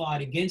not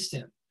fought against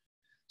him.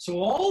 So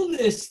all of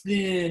this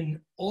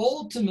then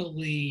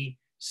ultimately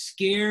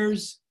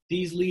scares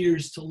these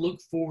leaders to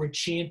look for a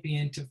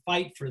champion to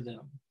fight for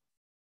them.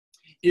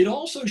 It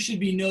also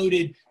should be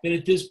noted that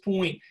at this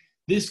point,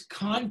 this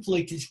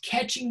conflict is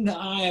catching the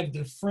eye of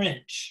the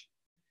French.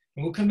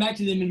 And we'll come back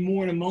to them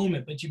in a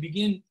moment, but you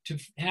begin to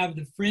have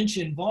the French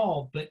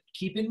involved. But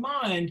keep in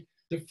mind,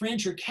 the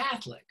French are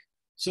Catholic.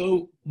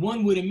 So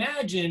one would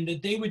imagine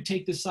that they would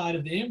take the side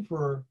of the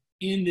emperor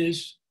in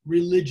this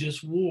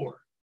religious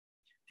war.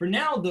 For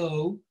now,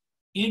 though,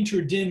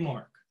 enter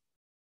Denmark.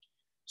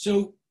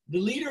 So the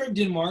leader of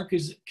Denmark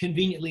is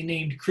conveniently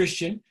named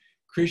Christian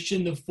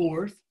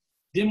IV.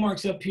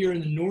 Denmark's up here in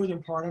the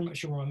northern part. I'm not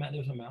sure where I'm at.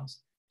 There's my mouse.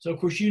 So, of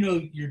course, you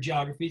know your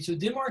geography. So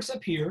Denmark's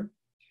up here.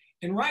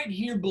 And right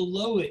here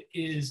below it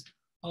is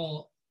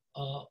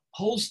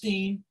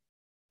Holstein.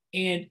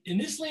 And in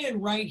this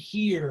land right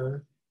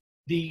here,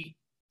 the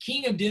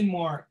king of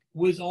Denmark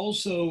was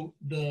also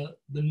the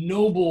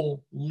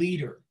noble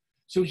leader.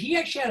 So he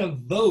actually had a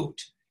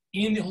vote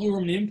in the Holy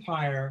Roman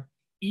Empire,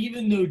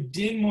 even though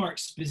Denmark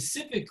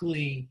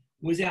specifically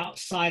was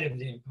outside of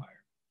the empire.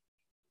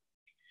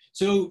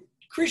 So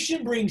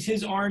Christian brings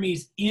his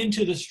armies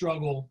into the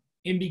struggle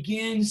and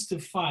begins to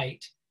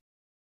fight.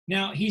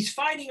 Now, he's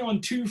fighting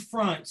on two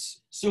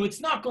fronts, so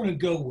it's not going to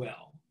go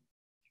well.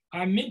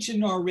 I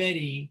mentioned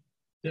already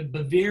the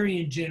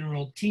Bavarian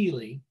general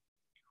Tilly.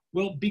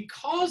 Well,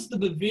 because the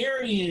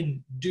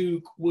Bavarian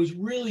duke was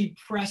really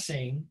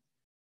pressing,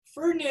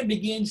 Ferdinand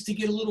begins to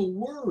get a little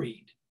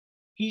worried.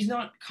 He's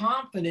not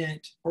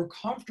confident or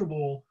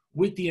comfortable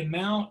with the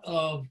amount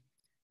of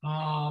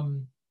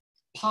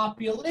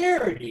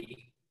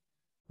popularity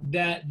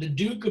that the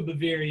Duke of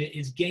Bavaria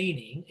is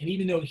gaining. And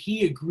even though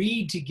he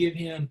agreed to give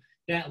him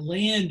that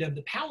land of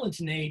the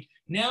Palatinate,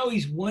 now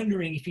he's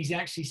wondering if he's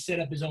actually set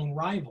up his own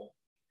rival.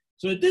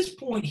 So at this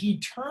point, he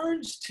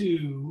turns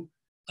to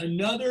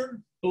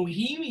another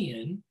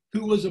Bohemian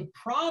who was a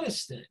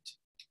Protestant,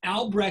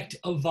 Albrecht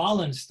of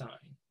Wallenstein.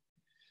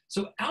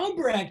 So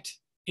Albrecht,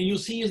 and you'll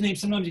see his name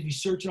sometimes if you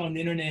search it on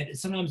the internet, it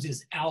sometimes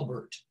is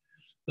Albert,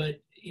 but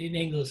in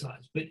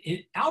anglicized. But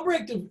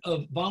Albrecht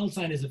of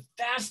Wallenstein is a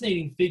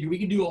fascinating figure. We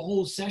could do a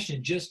whole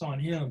session just on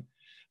him.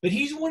 But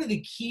he's one of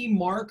the key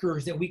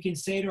markers that we can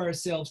say to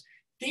ourselves,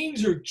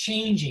 things are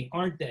changing,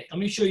 aren't they? Let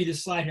me show you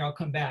this slide here. I'll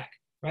come back,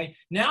 right?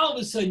 Now, all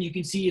of a sudden, you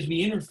can see as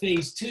we enter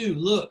phase 2,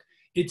 look,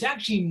 it's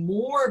actually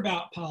more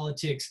about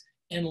politics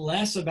and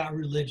less about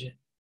religion,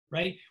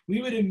 right?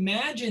 We would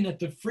imagine that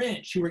the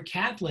French, who were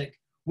Catholic,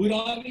 would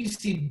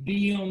obviously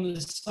be on the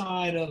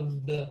side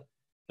of the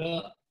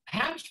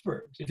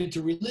Habsburgs if it's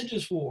a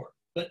religious war,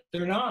 but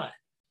they're not.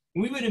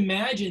 We would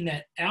imagine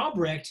that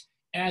Albrecht,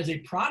 as a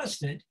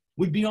Protestant,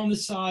 would be on the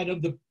side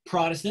of the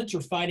Protestants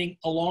or fighting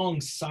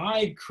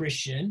alongside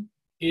Christian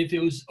if it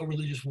was a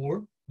religious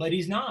war, but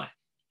he's not.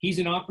 He's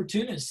an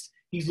opportunist.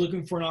 He's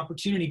looking for an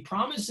opportunity. He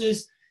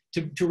promises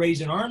to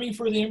raise an army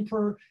for the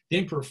emperor. The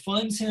emperor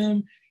funds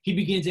him. He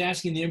begins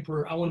asking the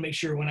emperor, I want to make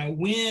sure when I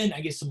win, I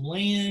get some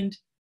land.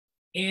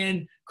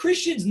 And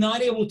Christian's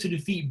not able to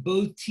defeat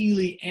both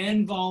Tilly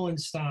and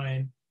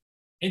Wallenstein.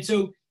 And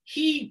so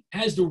he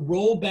has to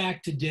roll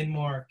back to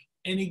Denmark.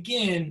 And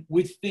again,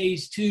 with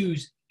phase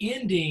 2's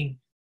ending,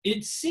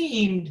 it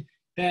seemed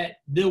that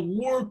the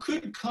war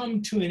could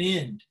come to an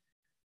end.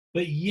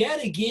 But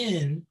yet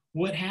again,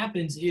 what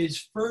happens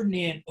is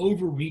Ferdinand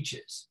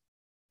overreaches.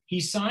 He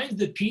signs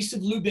the Peace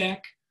of Lubeck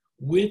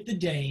with the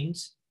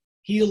Danes.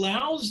 He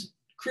allows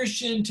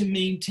Christian to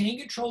maintain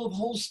control of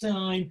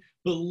Holstein,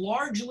 but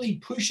largely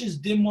pushes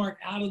Denmark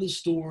out of the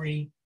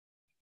story.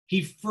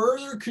 He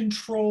further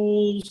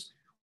controls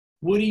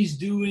what he's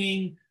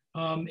doing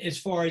as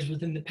far as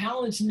within the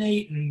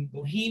Palatinate and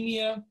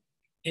Bohemia.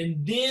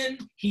 And then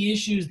he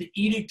issues the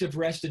Edict of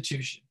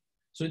Restitution.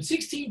 So in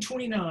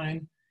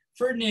 1629,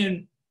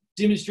 Ferdinand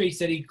demonstrates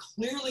that he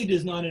clearly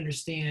does not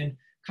understand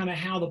kind of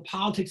how the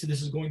politics of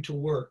this is going to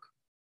work.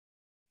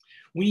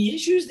 When he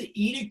issues the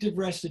Edict of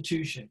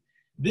Restitution,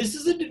 this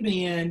is a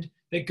demand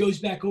that goes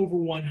back over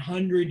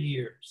 100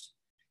 years,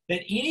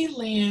 that any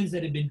lands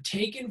that have been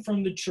taken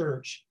from the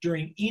church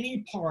during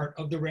any part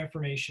of the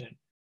Reformation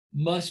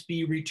must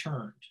be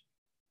returned.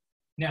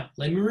 Now,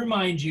 let me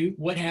remind you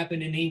what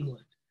happened in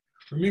England.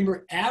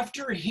 Remember,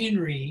 after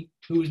Henry,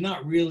 who was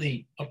not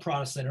really a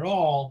Protestant at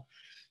all,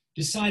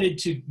 decided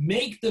to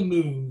make the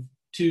move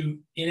to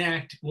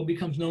enact what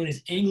becomes known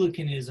as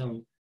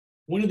Anglicanism,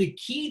 one of the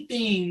key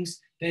things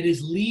that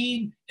his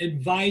lead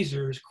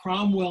advisors,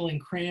 Cromwell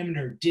and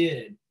Cranmer,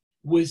 did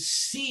was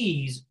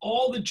seize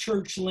all the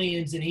church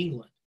lands in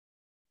England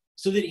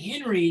so that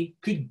Henry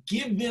could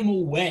give them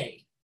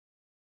away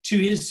to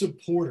his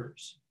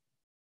supporters.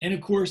 And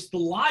of course, the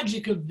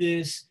logic of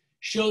this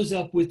shows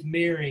up with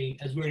Mary,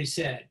 as we already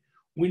said.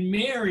 When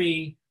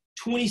Mary,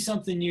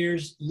 20-something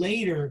years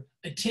later,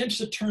 attempts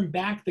to turn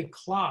back the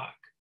clock,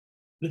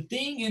 the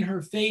thing in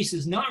her face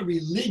is not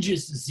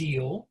religious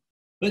zeal,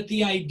 but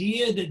the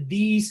idea that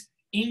these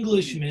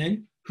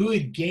Englishmen who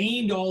had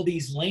gained all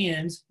these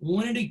lands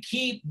wanted to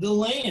keep the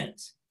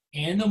lands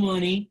and the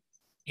money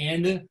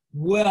and the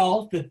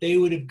wealth that they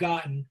would have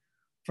gotten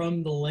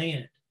from the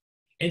land.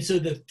 And so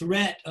the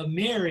threat of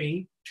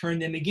Mary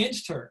turned them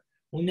against her.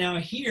 Well, now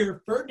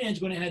here, Ferdinand's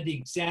going to have the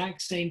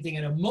exact same thing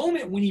at a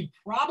moment when he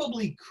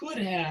probably could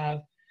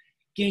have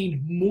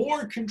gained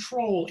more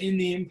control in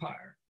the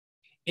empire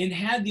and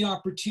had the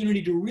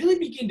opportunity to really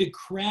begin to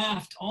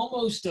craft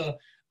almost a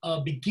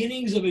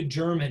beginnings of a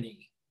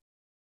Germany.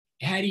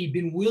 Had he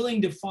been willing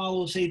to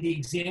follow, say, the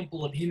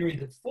example of Henry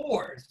IV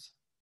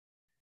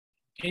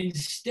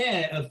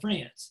instead of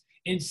France.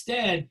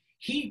 Instead,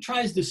 he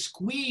tries to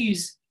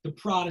squeeze the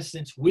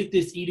Protestants with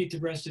this Edict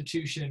of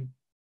Restitution.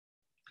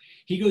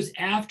 He goes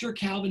after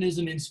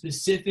Calvinism in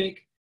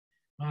specific.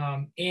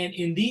 And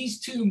in these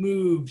two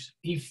moves,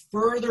 he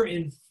further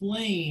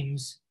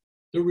inflames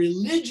the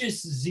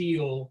religious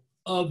zeal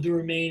of the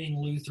remaining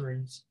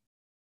Lutherans.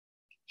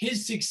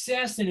 His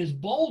success and his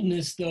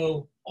boldness,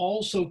 though,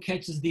 also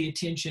catches the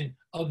attention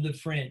of the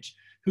French,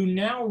 who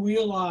now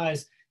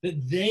realize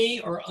that they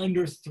are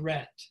under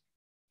threat.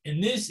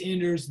 And this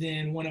enters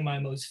then one of my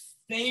most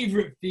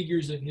favorite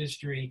figures of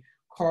history,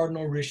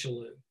 Cardinal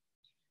Richelieu.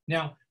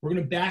 Now, we're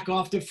going to back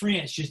off to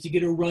France just to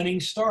get a running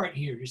start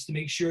here, just to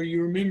make sure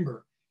you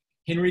remember.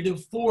 Henry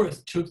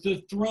IV took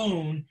the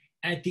throne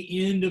at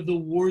the end of the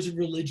wars of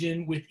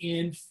religion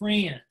within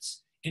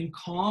France and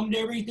calmed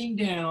everything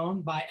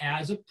down by,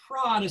 as a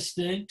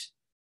Protestant,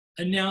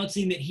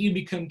 announcing that he had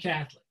become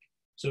Catholic.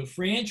 So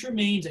France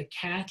remains a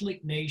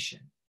Catholic nation.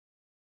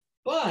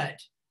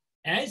 But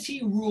as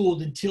he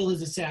ruled until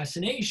his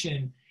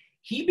assassination,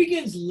 he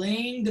begins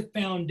laying the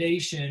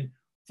foundation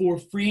for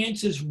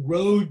France's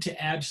road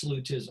to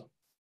absolutism.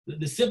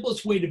 The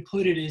simplest way to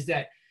put it is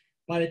that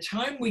by the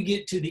time we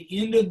get to the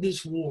end of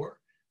this war,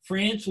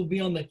 France will be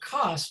on the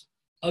cusp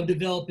of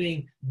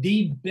developing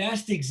the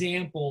best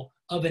example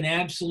of an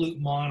absolute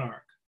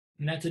monarch.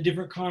 And that's a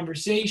different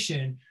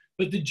conversation,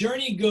 but the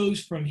journey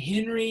goes from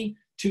Henry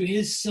to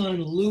his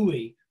son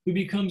Louis, who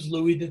becomes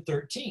Louis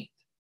XIII.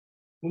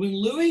 When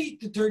Louis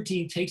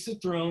XIII takes the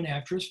throne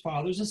after his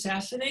father's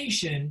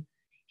assassination,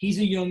 he's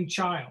a young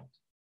child.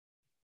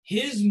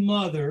 His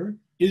mother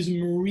is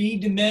Marie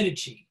de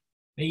Medici.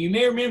 Now you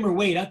may remember,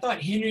 wait, I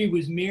thought Henry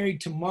was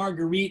married to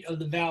Marguerite of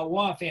the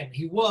Valois family.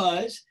 He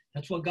was,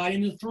 that's what got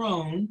him the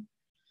throne,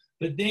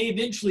 but they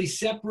eventually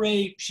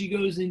separate. She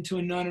goes into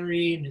a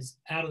nunnery and is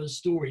out of the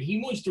story. He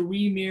wants to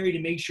remarry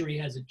to make sure he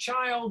has a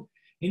child,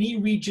 and he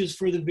reaches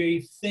for the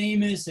very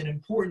famous and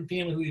important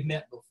family who we've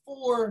met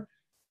before,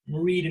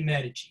 Marie de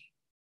Medici.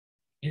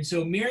 And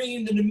so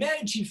marrying the de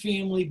Medici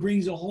family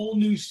brings a whole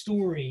new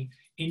story,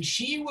 and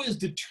she was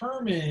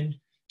determined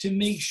to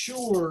make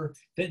sure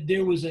that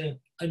there was a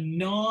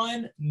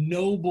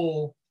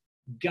non-noble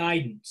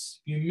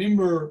guidance. You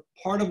remember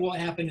part of what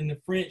happened in the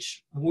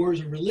French wars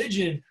of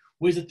religion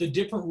was that the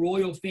different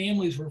royal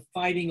families were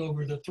fighting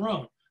over the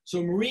throne.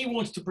 So Marie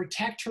wants to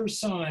protect her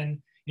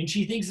son, and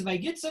she thinks, if I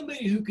get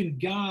somebody who can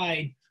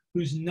guide,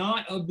 who's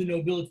not of the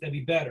nobility, that'd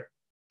be better.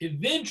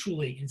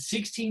 Eventually, in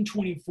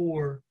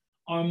 1624,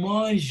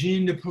 Armand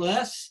Jean de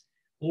Plessis,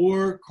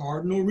 or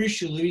Cardinal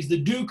Richelieu, he's the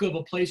Duke of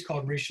a place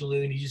called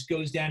Richelieu, and he just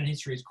goes down in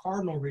history as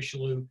Cardinal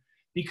Richelieu,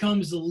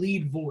 becomes the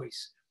lead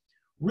voice.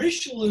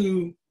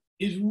 Richelieu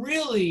is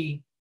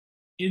really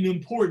an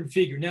important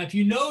figure. Now, if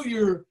you know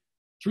your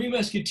Three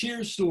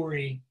Musketeers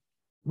story,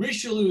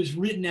 Richelieu is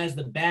written as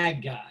the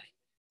bad guy.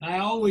 I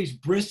always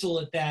bristle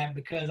at that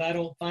because I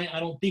don't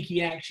think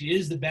he actually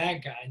is the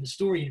bad guy in the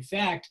story. In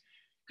fact,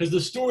 because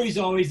the story is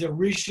always that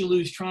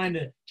Richelieu's trying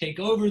to take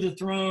over the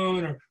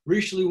throne, or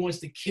Richelieu wants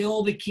to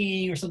kill the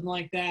king or something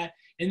like that.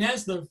 And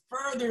that's the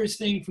furthest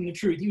thing from the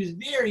truth. He was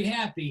very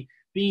happy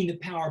being the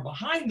power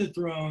behind the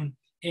throne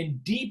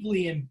and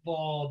deeply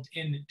involved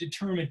and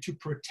determined to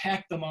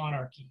protect the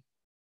monarchy.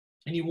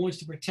 And he wants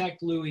to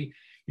protect Louis.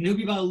 And he'll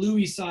be by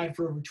Louis' side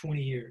for over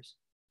 20 years.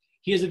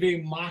 He has a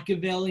very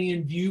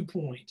Machiavellian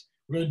viewpoint.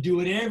 We're going to do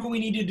whatever we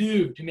need to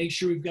do to make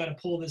sure we've got to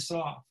pull this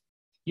off.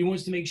 He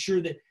wants to make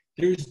sure that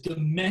there's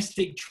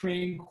domestic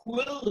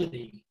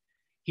tranquility.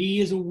 He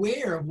is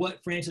aware of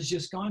what France has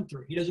just gone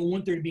through. He doesn't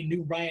want there to be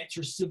new riots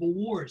or civil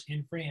wars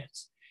in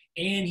France.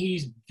 And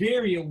he's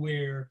very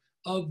aware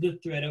of the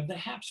threat of the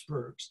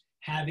Habsburgs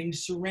having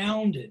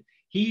surrounded.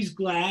 He's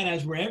glad,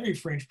 as where every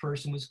French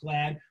person was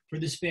glad, for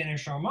the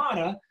Spanish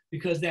Armada,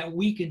 because that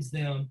weakens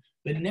them.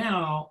 But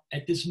now,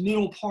 at this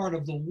middle part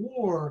of the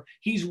war,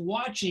 he's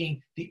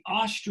watching the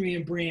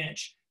Austrian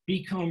branch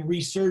become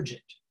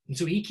resurgent. And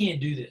so he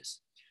can't do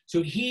this.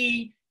 So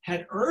he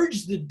had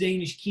urged the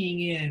Danish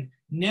king in.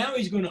 Now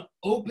he's going to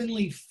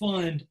openly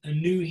fund a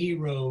new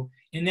hero,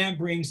 and that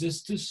brings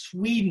us to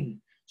Sweden.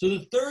 So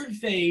the third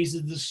phase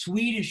is the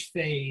Swedish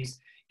phase.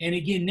 And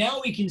again,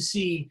 now we can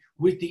see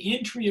with the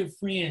entry of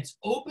France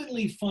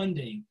openly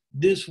funding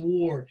this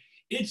war,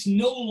 it's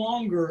no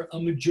longer a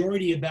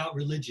majority about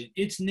religion.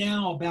 It's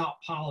now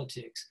about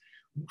politics.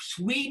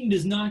 Sweden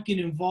does not get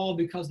involved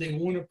because they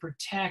want to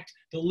protect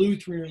the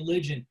Lutheran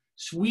religion.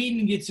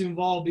 Sweden gets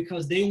involved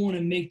because they want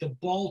to make the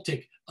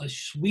Baltic a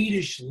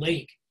Swedish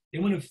lake. They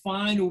want to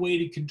find a way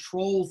to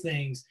control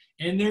things,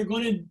 and they're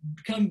going to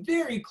come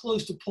very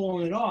close to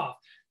pulling it off.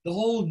 The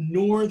whole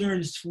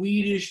northern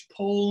Swedish,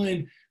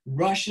 Poland,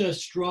 Russia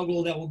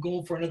struggle that will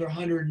go for another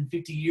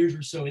 150 years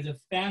or so is a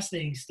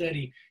fascinating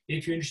study.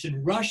 If you're interested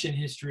in Russian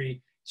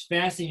history, it's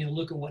fascinating to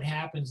look at what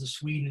happens to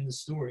Sweden in the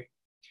story.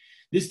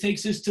 This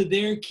takes us to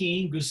their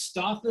king,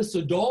 Gustavus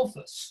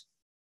Adolphus.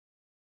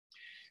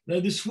 Now,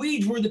 the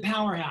Swedes were the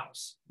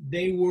powerhouse.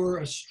 They were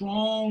a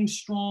strong,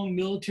 strong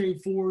military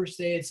force.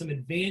 They had some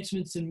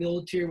advancements in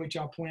military, which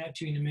I'll point out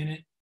to you in a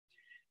minute.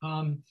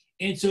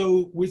 And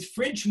so with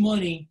French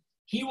money,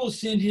 he will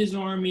send his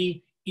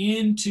army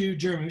into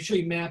Germany. Let me show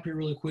you a map here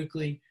really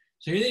quickly.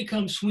 So here they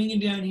come swinging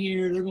down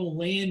here. They're going to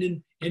land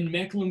in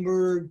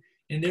Mecklenburg,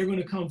 and they're going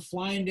to come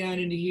flying down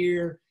into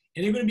here,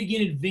 and they're going to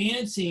begin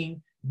advancing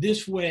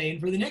this way. And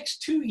for the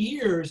next 2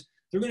 years,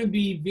 they're going to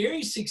be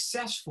very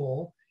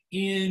successful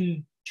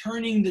in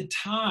turning the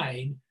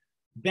tide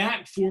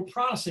back for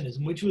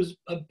Protestantism, which was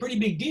a pretty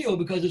big deal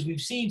because, as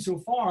we've seen so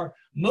far,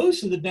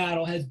 most of the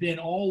battle has been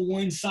all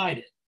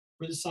one-sided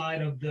for the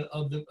side of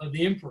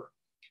the emperor.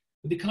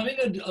 But the coming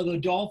of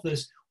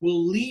Adolphus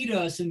will lead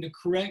us in the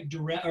correct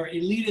direction, or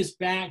lead us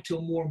back to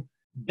a more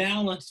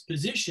balanced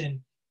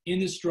position in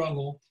the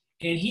struggle,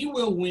 and he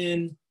will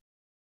win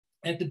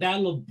at the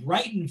Battle of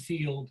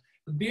Brightonfield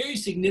a very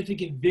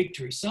significant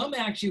victory. Some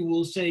actually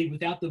will say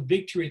without the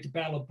victory at the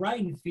Battle of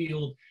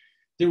Brightonfield,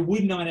 there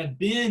would not have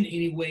been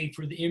any way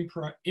for the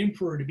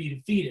emperor to be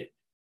defeated.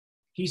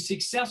 He's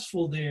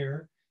successful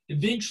there,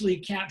 eventually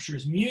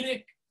captures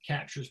Munich,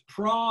 captures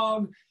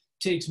Prague,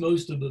 takes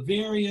most of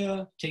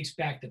Bavaria, takes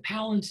back the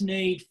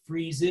Palatinate,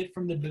 frees it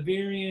from the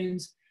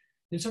Bavarians.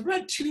 And so for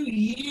about 2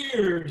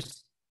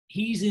 years,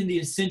 he's in the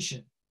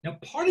ascension. Now,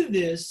 part of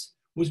this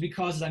was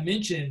because, as I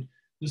mentioned,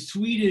 the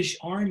Swedish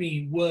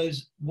army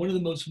was one of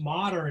the most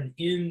modern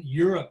in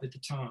Europe at the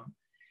time.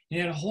 It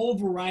had a whole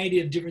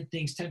variety of different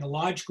things,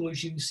 technological,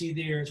 as you can see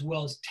there, as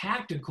well as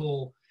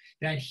tactical,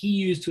 that he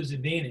used to his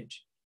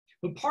advantage.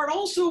 But part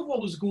also of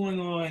what was going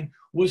on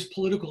was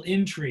political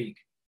intrigue.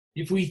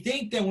 If we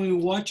think that when we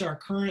watch our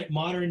current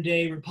modern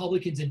day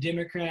Republicans and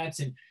Democrats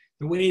and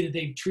the way that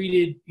they've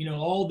treated,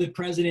 all the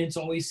presidents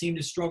always seem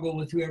to struggle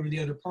with whoever the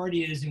other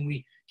party is, and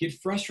we get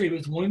frustrated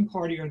with one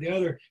party or the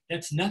other,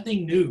 that's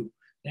nothing new.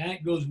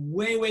 That goes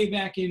way, way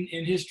back in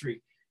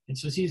history. And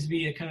so it seems to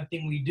be a kind of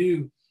thing we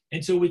do.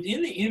 And so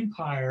within the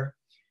empire,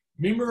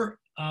 remember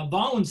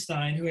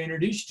Wallenstein, who I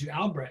introduced you to,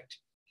 Albrecht,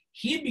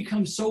 he had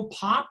become so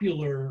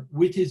popular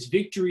with his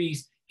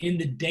victories in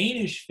the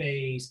Danish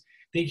phase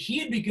that he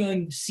had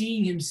begun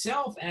seeing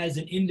himself as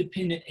an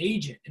independent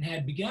agent and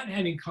had begun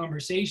having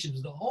conversations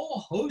with a whole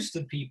host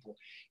of people.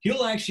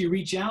 He'll actually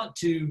reach out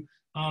to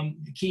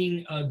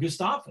King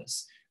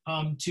Gustavus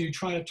to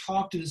try to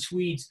talk to the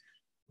Swedes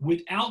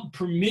without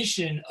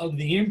permission of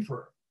the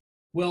emperor.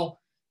 Well,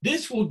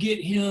 this will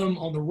get him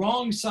on the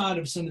wrong side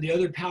of some of the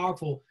other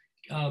powerful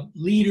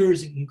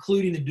leaders,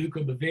 including the Duke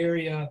of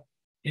Bavaria,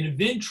 and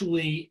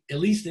eventually, at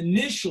least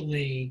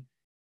initially,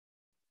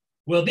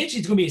 well, eventually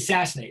he's going to be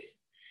assassinated.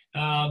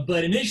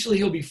 But initially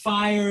he'll be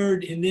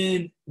fired, and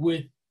then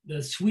with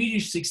the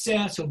Swedish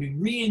success, he'll be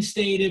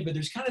reinstated, but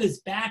there's kind of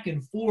this back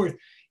and forth.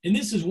 And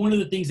this is one of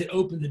the things that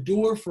opened the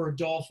door for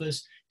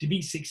Adolphus to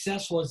be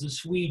successful as the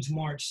Swedes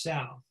march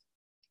south.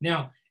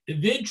 Now,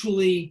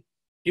 eventually,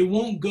 it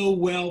won't go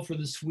well for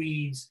the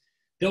Swedes.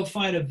 They'll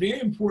fight a very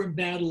important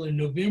battle in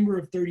November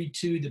of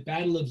 32, the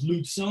Battle of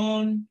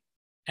Lutzen.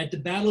 At the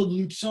Battle of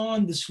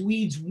Lutzen, the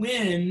Swedes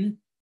win,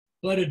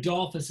 but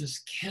Adolphus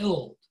is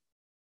killed.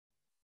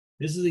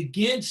 This is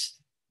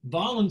against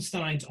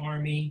Wallenstein's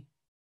army,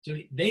 so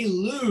they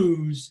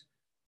lose,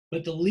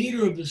 but the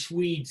leader of the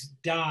Swedes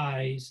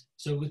dies.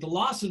 So with the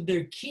loss of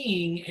their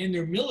king and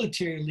their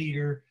military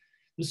leader,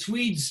 the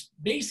Swedes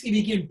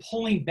basically begin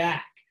pulling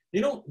back. They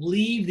don't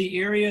leave the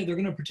area. They're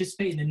going to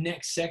participate in the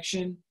next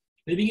section.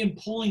 They begin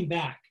pulling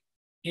back.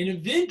 And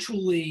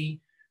eventually,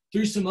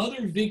 through some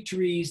other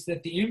victories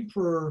that the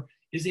emperor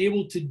is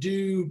able to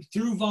do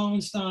through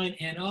Wallenstein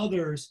and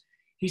others,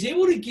 he's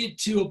able to get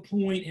to a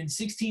point in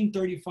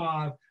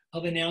 1635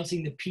 of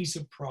announcing the Peace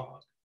of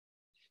Prague.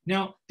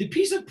 Now, the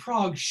Peace of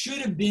Prague should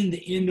have been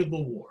the end of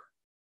the war.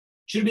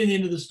 Should have been the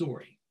end of the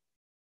story.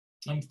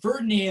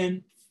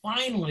 Ferdinand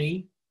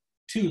finally,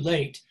 too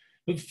late,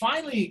 but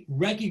finally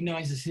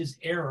recognizes his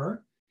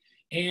error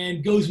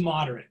and goes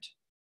moderate.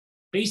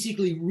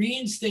 Basically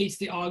reinstates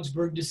the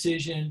Augsburg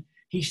decision.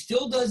 He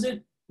still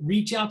doesn't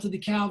reach out to the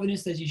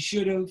Calvinists as he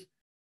should have.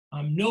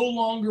 No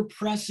longer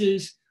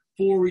presses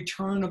for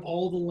return of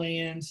all the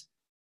lands,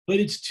 but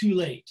it's too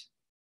late.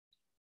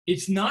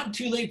 It's not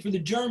too late for the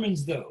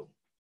Germans, though.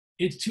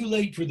 It's too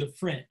late for the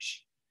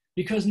French,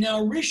 because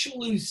now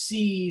Richelieu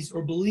sees,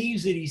 or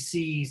believes that he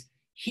sees,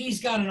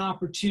 he's got an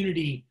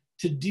opportunity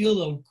to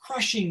deal a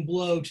crushing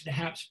blow to the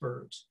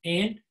Habsburgs.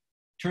 And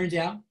turns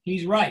out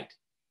he's right.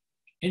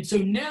 And so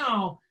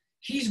now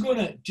he's going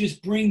to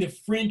just bring the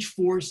French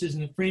forces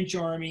and the French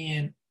army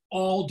in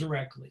all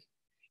directly.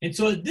 And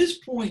so at this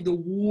point, the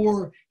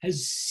war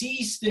has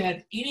ceased to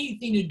have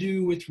anything to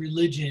do with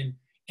religion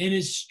and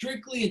is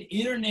strictly an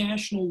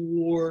international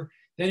war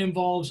that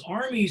involves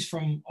armies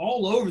from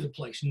all over the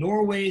place.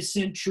 Norway has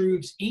sent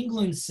troops,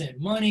 England sent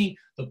money,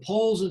 the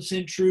Poles have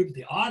sent troops,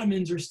 the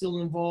Ottomans are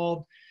still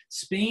involved,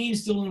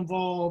 Spain's still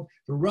involved,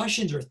 the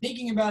Russians are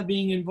thinking about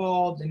being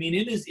involved. I mean,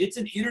 it's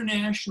an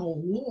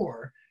international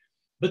war,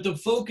 but the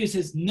focus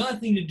has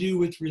nothing to do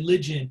with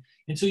religion.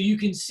 And so you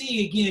can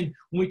see, again,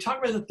 when we talk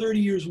about the 30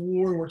 Years'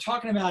 War, we're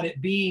talking about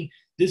it being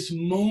this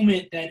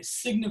moment that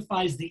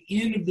signifies the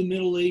end of the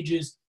Middle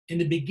Ages and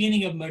the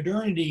beginning of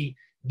modernity.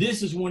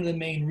 This is one of the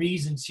main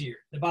reasons here.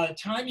 That by the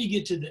time you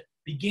get to the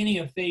beginning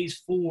of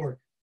phase 4,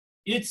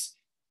 it's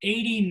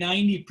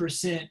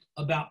 80-90%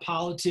 about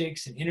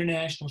politics and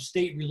international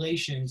state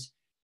relations,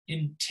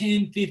 and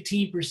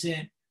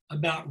 10-15%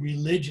 about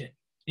religion.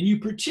 And you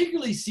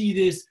particularly see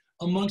this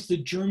amongst the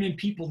German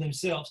people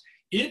themselves.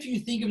 If you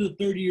think of the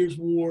 30 Years'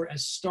 War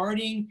as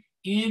starting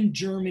in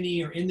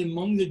Germany or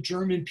among the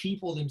German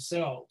people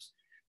themselves,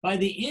 by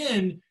the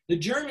end, the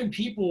German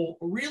people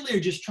really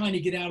are just trying to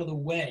get out of the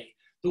way.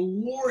 The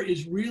war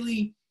is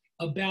really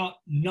about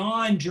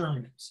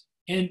non-Germans.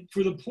 And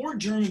for the poor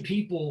German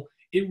people,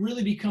 it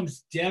really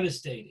becomes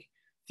devastating.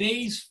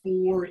 Phase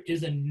 4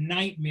 is a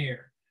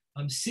nightmare.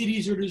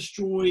 Cities are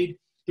destroyed.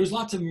 There's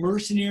lots of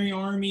mercenary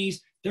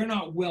armies. They're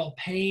not well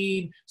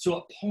paid. So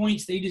at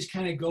points, they just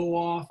kind of go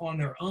off on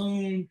their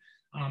own.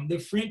 The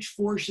French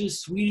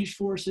forces, Swedish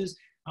forces,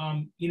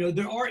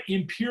 there are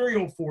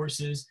imperial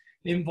forces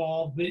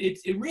involved, but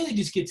it really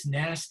just gets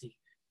nasty.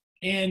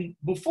 And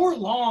before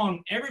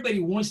long, everybody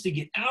wants to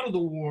get out of the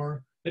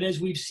war. But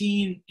as we've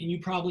seen, and you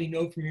probably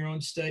know from your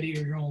own study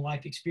or your own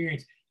life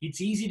experience,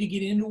 it's easy to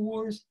get into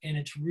wars and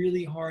it's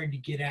really hard to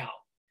get out,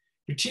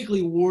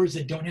 particularly wars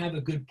that don't have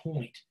a good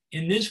point.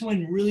 And this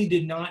one really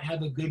did not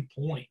have a good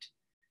point.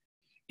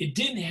 It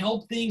didn't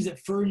help things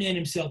that Ferdinand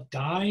himself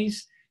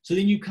dies. So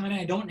then you kind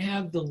of don't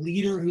have the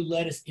leader who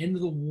led us into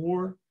the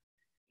war.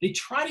 They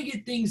try to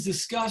get things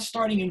discussed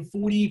starting in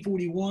 40,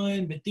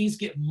 41, but things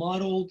get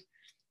muddled.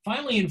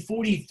 Finally, in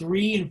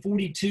 43 and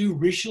 42,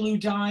 Richelieu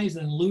dies,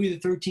 and Louis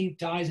XIII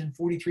dies in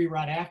 43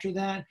 right after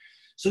that.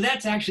 So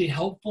that's actually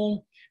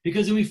helpful,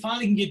 because then we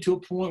finally can get to a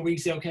point where you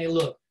say, okay,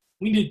 look,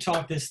 we need to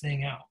talk this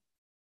thing out.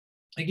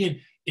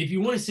 Again, if you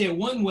want to say it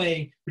one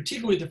way,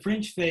 particularly with the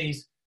French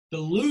phase, the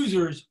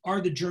losers are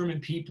the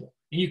German people.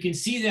 And you can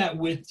see that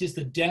with just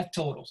the death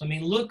totals. I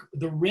mean, look,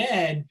 the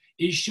red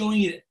is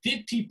showing it at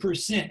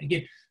 50%.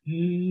 Again,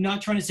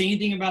 not trying to say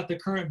anything about the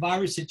current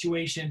virus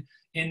situation,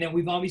 and that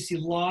we've obviously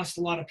lost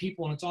a lot of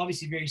people, and it's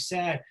obviously very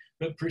sad.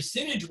 But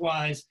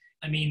percentage-wise,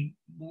 I mean,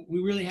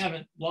 we really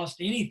haven't lost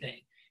anything.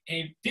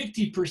 And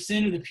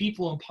 50% of the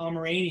people in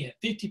Pomerania,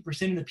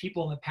 50% of the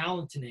people in the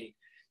Palatinate,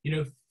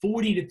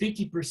 40 to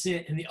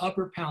 50% in the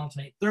Upper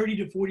Palatinate, 30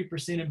 to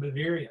 40% in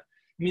Bavaria.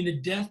 I mean,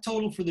 the death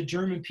total for the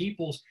German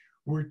peoples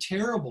were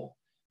terrible.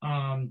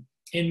 And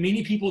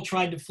many people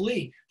tried to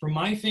flee. For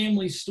my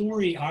family's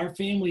story, our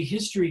family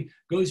history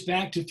goes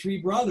back to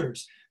 3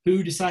 brothers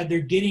who decided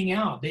they're getting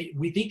out.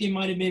 We think they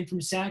might have been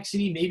from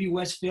Saxony, maybe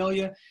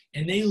Westphalia,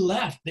 and they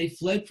left. They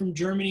fled from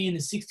Germany in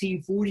the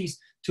 1640s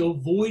to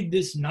avoid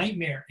this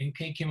nightmare and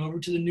came over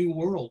to the New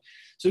World.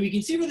 So you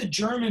can see for the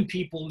German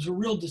people, it was a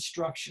real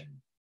destruction.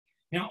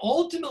 Now,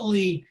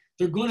 ultimately,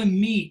 they're going to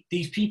meet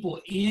these people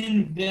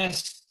in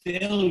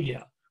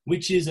Westphalia,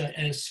 which is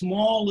a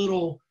small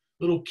little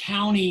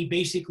county,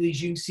 basically,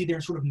 as you can see there,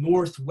 sort of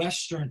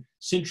northwestern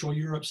Central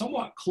Europe,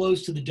 somewhat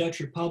close to the Dutch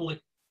Republic.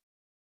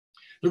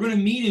 They're going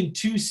to meet in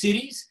 2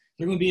 cities.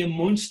 They're going to be in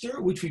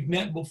Munster, which we've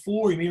met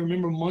before. You may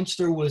remember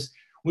Munster was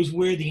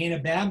where the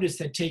Anabaptists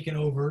had taken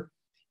over.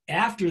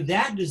 After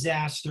that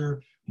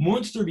disaster,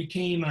 Munster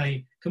became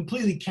a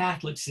completely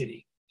Catholic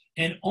city.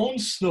 And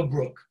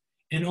Osnabrück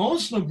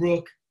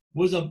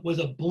was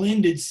a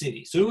blended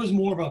city. So it was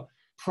more of a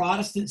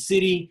Protestant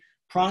city.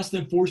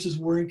 Protestant forces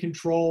were in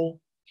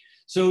control.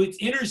 So it's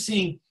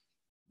interesting.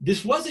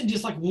 This wasn't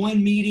just like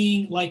one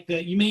meeting, like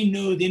you may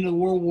know, the end of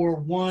World War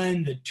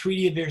I, the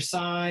Treaty of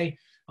Versailles,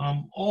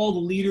 all the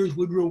leaders,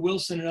 Woodrow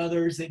Wilson and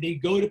others, they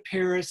go to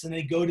Paris and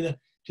they go to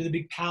the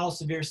big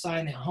palace of Versailles,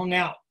 and they hung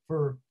out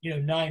for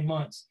 9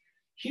 months.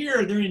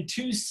 Here, they're in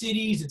 2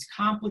 cities. It's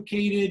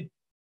complicated.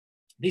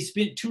 They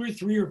spent 2 or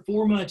 3 or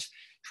 4 months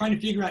trying to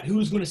figure out who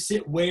was going to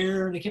sit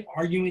where. They kept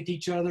arguing with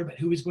each other about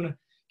who was going to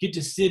get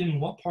to sit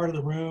in what part of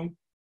the room.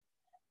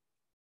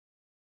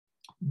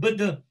 But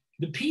the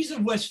Peace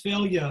of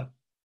Westphalia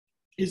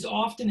is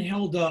often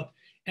held up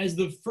as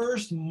the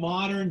first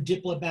modern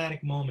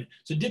diplomatic moment.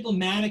 So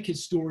diplomatic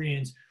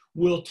historians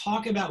will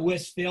talk about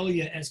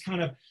Westphalia as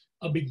kind of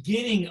a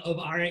beginning of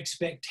our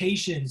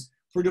expectations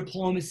for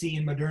diplomacy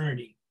in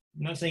modernity.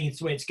 I'm not saying it's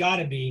the way it's got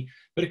to be,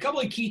 but a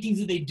couple of key things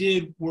that they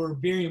did were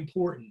very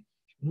important.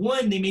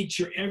 One, they made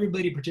sure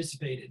everybody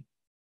participated.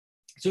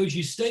 So as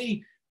you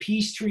study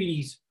peace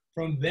treaties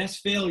from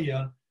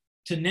Westphalia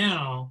to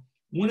now,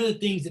 one of the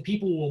things that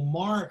people will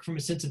mark from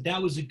a sense of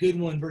that was a good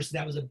one versus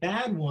that was a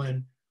bad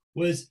one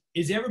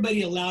is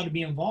everybody allowed to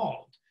be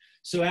involved?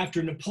 So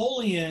after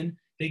Napoleon,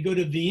 they go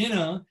to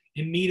Vienna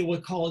and meet at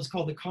what's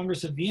called the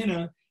Congress of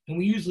Vienna, and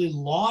we usually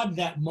laud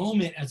that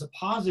moment as a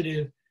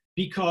positive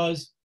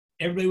because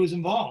everybody was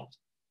involved.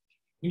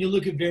 When you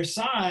look at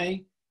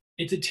Versailles,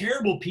 it's a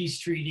terrible peace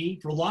treaty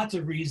for lots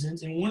of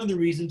reasons, and one of the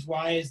reasons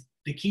why is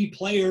the key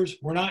players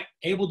were not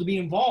able to be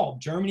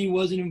involved. Germany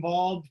wasn't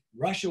involved,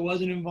 Russia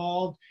wasn't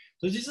involved.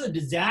 So this is a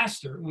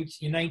disaster,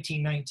 which in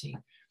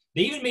 1919.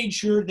 They even made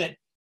sure that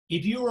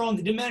if you were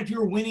it didn't matter if you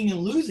were winning and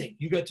losing,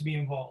 you got to be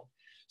involved.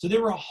 So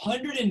there were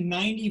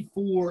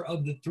 194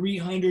 of the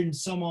 300 and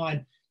some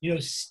odd,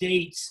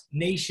 states,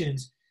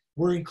 nations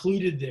were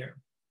included there.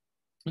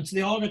 And so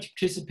they all got to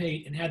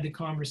participate and had the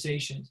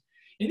conversations.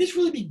 And this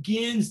really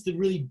begins to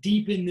really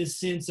deepen this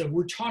sense of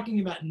we're talking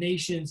about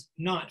nations,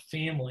 not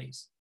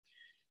families.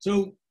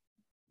 So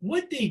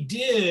what they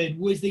did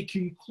was they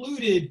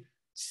concluded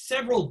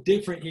several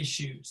different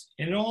issues,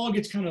 and it all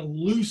gets kind of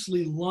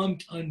loosely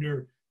lumped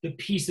under the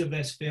Peace of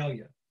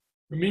Westphalia.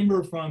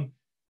 Remember from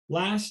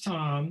last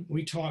time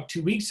we talked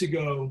 2 weeks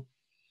ago,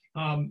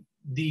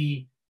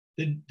 the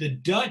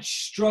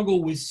Dutch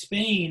struggle with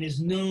Spain is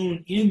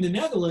known in the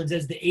Netherlands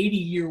as the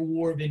 80-Year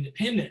War of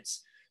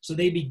Independence. So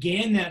they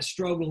began that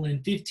struggle in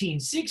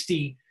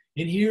 1560,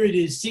 and here it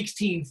is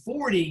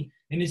 1640,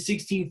 and in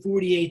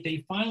 1648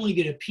 they finally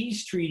get a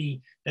peace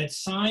treaty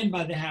that's signed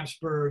by the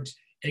Habsburgs,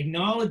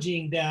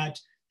 acknowledging that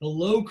the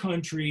Low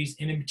Countries,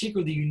 and in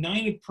particular the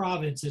United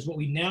Provinces, what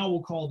we now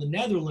will call the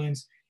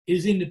Netherlands,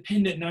 is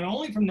independent not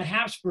only from the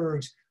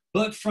Habsburgs,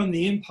 but from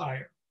the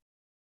empire.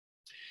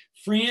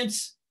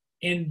 France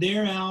and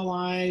their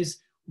allies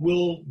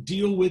will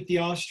deal with the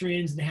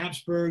Austrians and the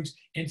Habsburgs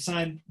and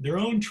sign their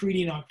own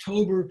treaty in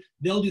October.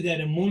 They'll do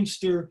that in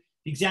Munster.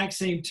 The exact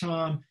same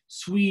time,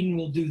 Sweden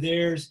will do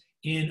theirs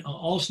in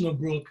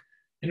Osnabrück,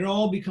 and it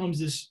all becomes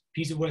this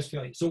Peace of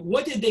Westphalia. So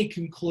what did they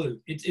conclude?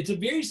 It's a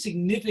very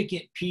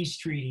significant peace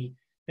treaty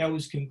that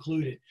was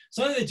concluded.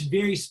 Some of it's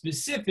very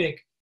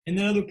specific, and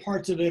then other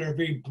parts of it are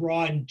very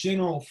broad and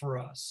general for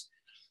us.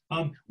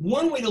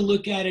 One way to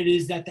look at it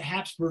is that the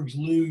Habsburgs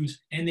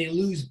lose, and they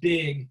lose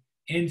big,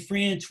 and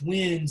France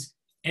wins,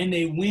 and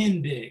they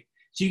win big.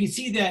 So you can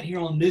see that here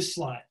on this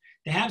slide.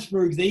 The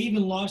Habsburgs, they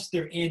even lost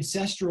their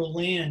ancestral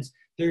lands.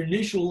 Their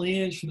initial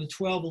lands from the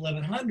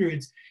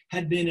 1100s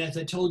had been, as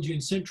I told you,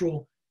 in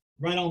central,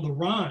 right on the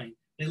Rhine.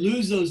 They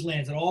lose those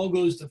lands. It all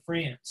goes to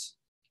France.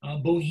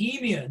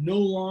 Bohemia no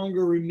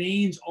longer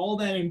remains all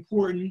that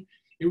important.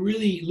 It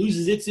really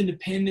loses its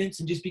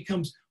independence and just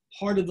becomes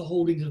part of the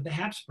holdings of the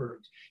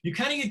Habsburgs. You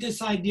kind of get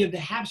this idea of the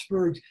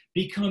Habsburgs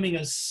becoming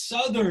a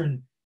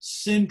southern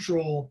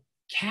central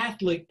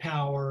Catholic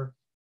power,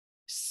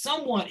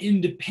 somewhat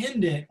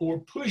independent or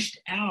pushed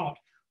out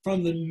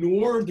from the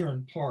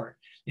northern part.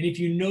 And if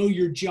you know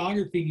your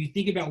geography, you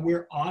think about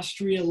where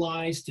Austria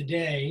lies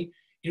today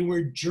and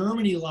where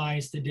Germany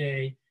lies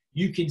today,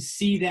 you can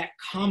see that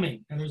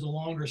coming. And there's a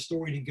longer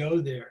story to go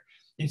there.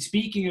 And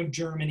speaking of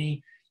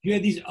Germany, you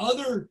have these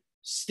other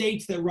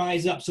states that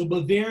rise up. So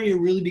Bavaria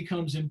really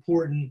becomes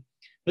important.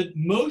 But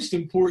most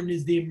important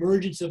is the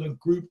emergence of a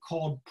group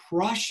called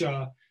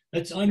Prussia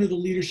that's under the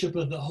leadership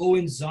of the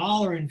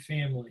Hohenzollern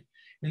family.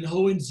 And the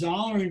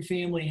Hohenzollern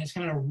family has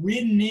kind of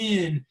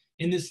ridden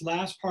in this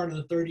last part of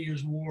the 30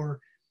 Years' War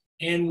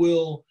and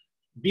will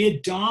be a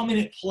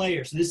dominant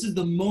player. So this is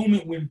the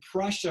moment when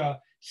Prussia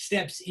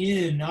steps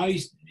in. Now, an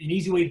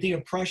easy way to think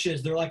of Prussia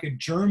is they're like a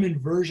German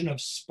version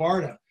of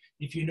Sparta.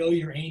 If you know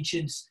your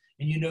ancients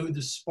and you know who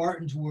the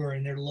Spartans were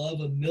and their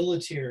love of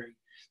military.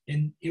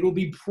 And it'll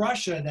be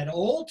Prussia that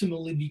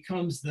ultimately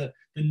becomes the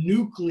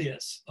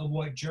nucleus of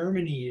what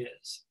Germany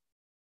is.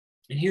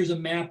 And here's a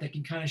map that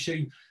can kind of show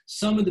you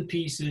some of the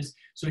pieces.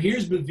 So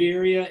here's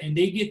Bavaria, and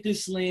they get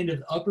this land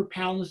of Upper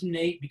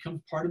Palatinate,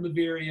 becomes part of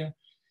Bavaria.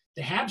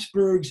 The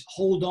Habsburgs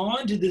hold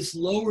on to this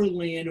lower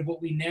land of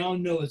what we now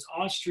know as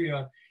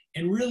Austria,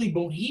 and really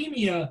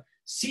Bohemia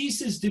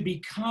ceases to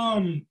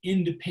become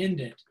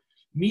independent.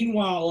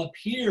 Meanwhile, up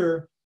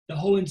here, the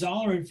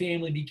Hohenzollern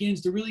family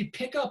begins to really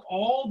pick up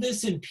all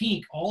this in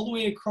pink, all the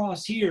way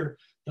across here.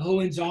 The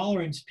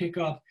Hohenzollerns pick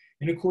up,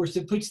 and of course,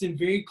 it puts them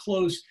very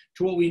close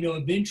to what we know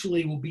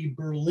eventually will be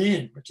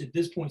Berlin, which at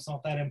this point is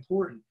not that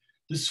important.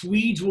 The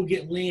Swedes will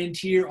get land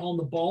here on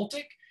the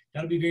Baltic.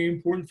 That'll be very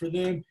important for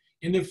them.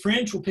 And the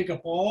French will pick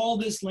up all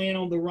this land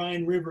on the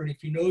Rhine River. And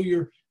if you know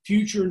your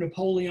future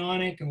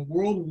Napoleonic and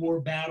World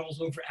War battles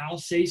over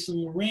Alsace and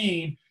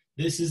Lorraine,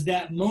 this is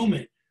that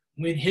moment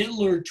when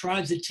Hitler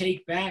tries to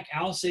take back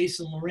Alsace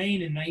and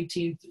Lorraine in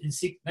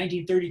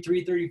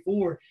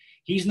 1933-34.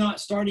 He's not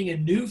starting a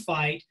new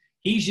fight.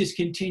 He's just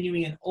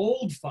continuing an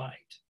old fight.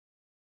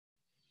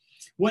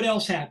 What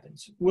else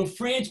happens? Well,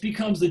 France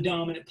becomes the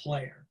dominant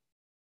player.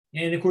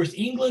 And of course,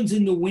 England's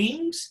in the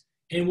wings.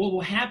 And what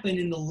will happen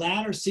in the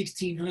latter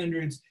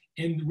 1600s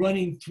and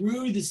running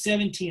through the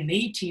 17 and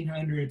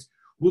 1800s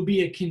will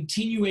be a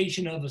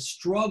continuation of a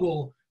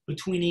struggle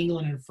between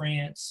England and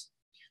France.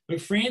 But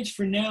France,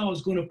 for now,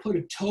 is going to put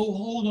a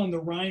toehold on the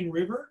Rhine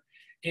River,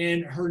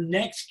 and her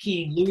next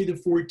king, Louis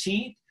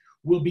XIV,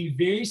 will be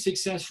very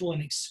successful in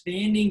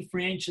expanding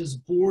France's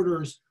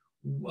borders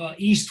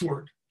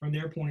eastward from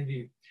their point of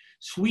view.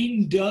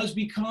 Sweden does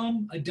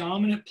become a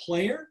dominant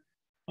player,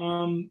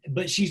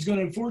 but she's going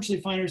to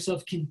unfortunately find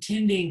herself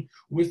contending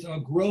with a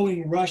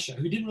growing Russia,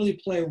 who didn't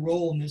really play a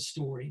role in this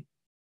story.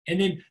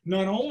 And then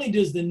not only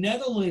does the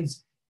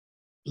Netherlands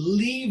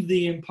leave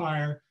the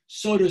empire,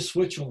 so does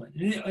Switzerland.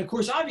 And of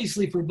course,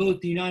 obviously, for both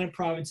the United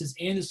Provinces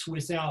and the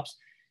Swiss Alps,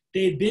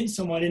 they had been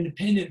somewhat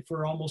independent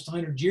for almost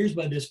 100 years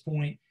by this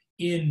point,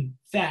 in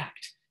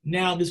fact.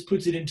 Now this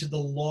puts it into the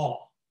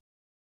law.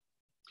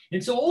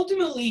 And so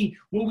ultimately,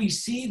 what we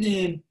see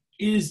then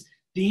is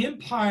the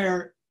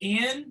empire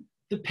and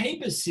the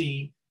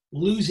papacy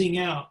losing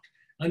out.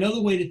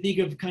 Another way to think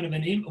of kind of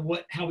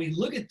how we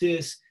look at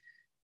this,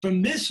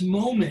 from this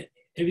moment,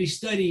 if we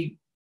study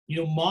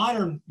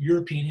modern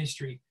European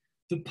history,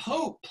 the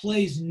Pope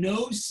plays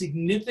no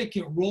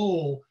significant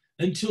role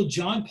until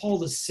John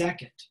Paul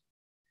II.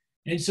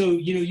 And so,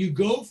 you know, you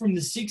go from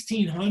the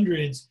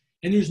 1600s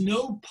and there's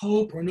no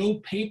pope or no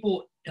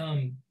papal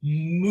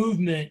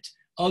movement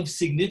of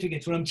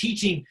significance. When I'm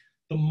teaching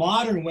the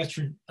modern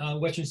Western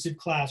Civ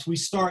class, we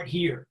start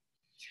here.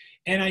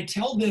 And I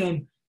tell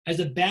them as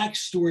a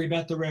backstory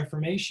about the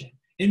Reformation.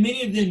 And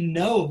many of them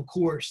know, of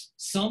course,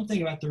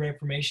 something about the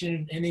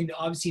Reformation. And they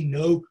obviously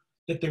know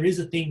that there is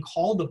a thing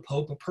called the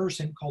Pope, a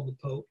person called the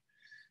Pope.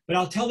 But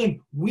I'll tell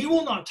them, we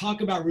will not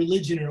talk about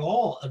religion at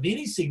all of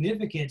any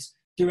significance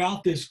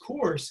throughout this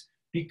course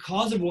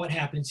because of what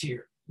happens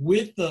here.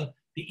 With the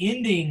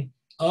ending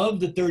of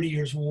the 30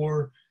 Years'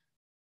 War,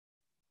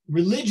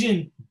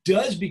 religion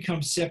does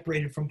become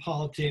separated from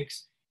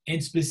politics,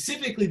 and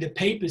specifically the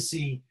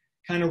papacy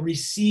kind of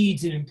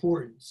recedes in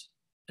importance.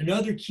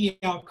 Another key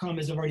outcome,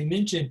 as I've already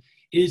mentioned,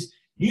 is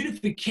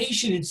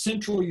unification in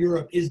Central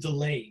Europe is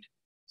delayed.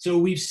 So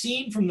we've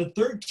seen from the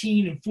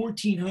 13 and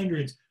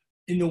 1400s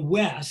in the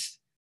West,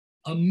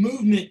 a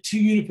movement to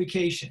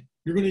unification.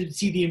 You're going to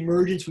see the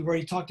emergence, we've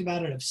already talked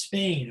about it, of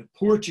Spain, of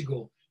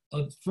Portugal,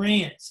 of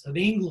France, of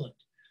England.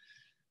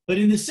 But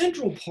in the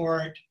central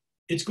part,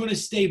 it's going to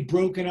stay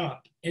broken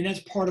up. And that's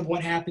part of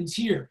what happens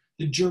here.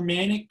 The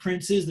Germanic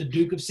princes, the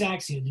Duke of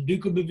Saxony, the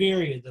Duke of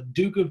Bavaria, the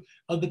Duke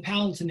of the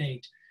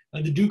Palatinate,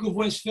 the Duke of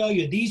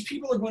Westphalia, these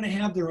people are going to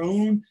have their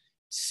own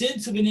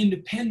sense of an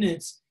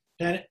independence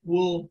that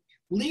will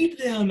lead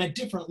them at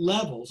different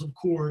levels, of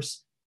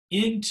course,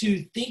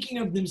 into thinking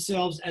of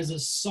themselves as a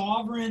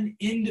sovereign,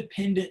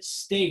 independent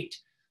state,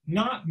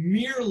 not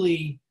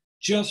merely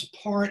just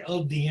part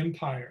of the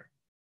empire.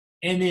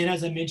 And then,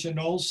 as I mentioned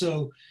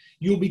also,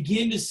 you'll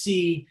begin to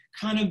see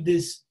kind of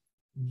this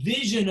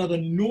vision of a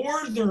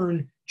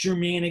northern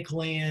Germanic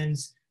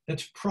lands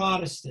that's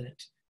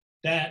Protestant,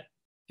 that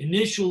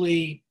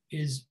initially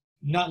is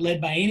not led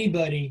by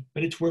anybody,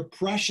 but it's where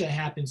Prussia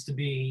happens to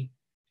be.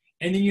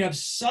 And then you have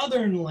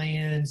southern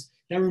lands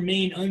that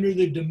remain under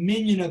the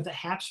dominion of the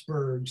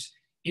Habsburgs,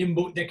 in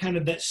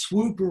that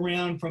swoop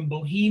around from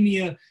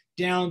Bohemia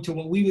down to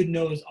what we would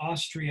know as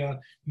Austria,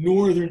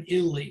 northern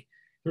Italy.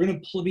 They're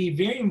going to be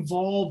very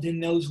involved in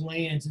those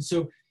lands. And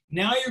so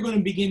now you're going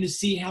to begin to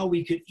see how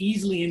we could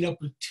easily end up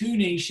with two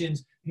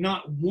nations,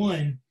 not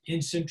one,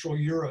 in Central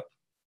Europe.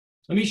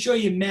 Let me show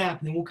you a map,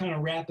 and then we'll kind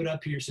of wrap it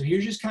up here. So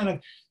here's just kind of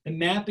the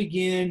map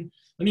again.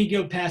 Let me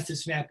go past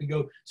this map and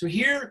go. So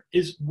here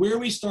is where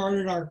we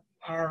started our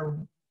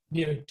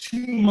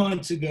 2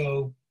 months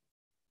ago,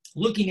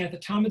 looking at the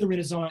time of the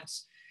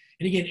Renaissance.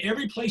 And again,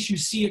 every place you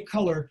see a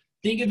color,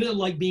 think of it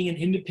like being an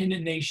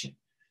independent nation.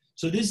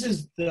 So this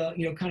is the,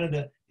 kind of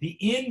the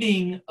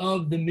ending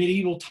of the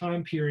medieval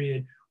time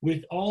period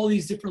with all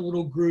these different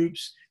little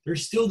groups.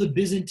 There's still the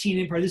Byzantine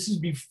Empire. This is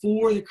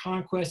before the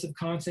conquest of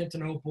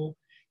Constantinople.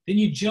 Then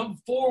you jump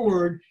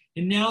forward,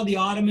 and now the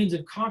Ottomans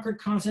have conquered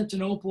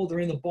Constantinople. They're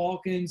in the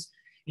Balkans.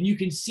 And you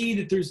can see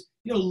that there's,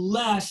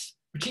 less,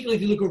 particularly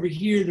if you look over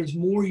here, there's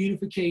more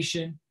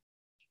unification.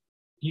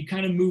 You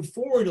kind of move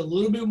forward a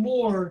little bit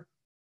more,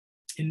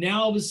 and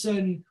now all of a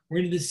sudden we're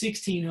into the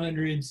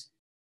 1600s.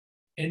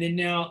 And then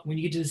now when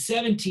you get to the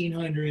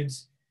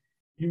 1700s,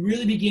 you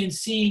really begin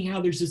seeing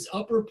how there's this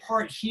upper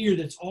part here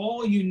that's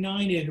all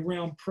united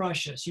around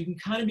Prussia. So you can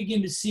kind of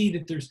begin to see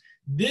that there's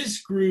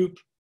this group,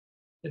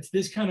 that's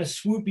this kind of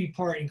swoopy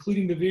part,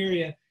 including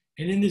Bavaria,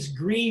 and then this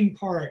green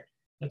part,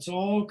 that's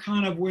all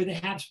kind of where the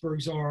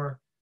Habsburgs are.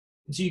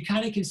 And so you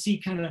kind of can see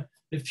kind of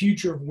the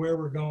future of where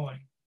we're going.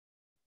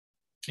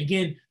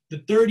 Again,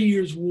 the 30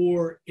 Years'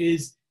 War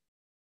is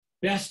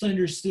best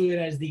understood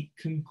as the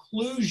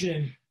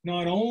conclusion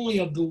not only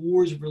of the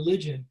wars of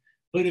religion,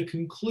 but a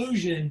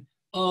conclusion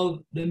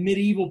of the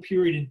medieval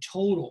period in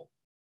total.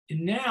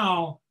 And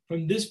now,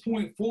 from this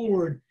point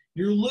forward,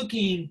 you're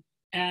looking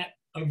at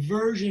a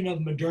version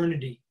of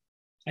modernity.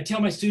 I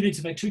tell my students,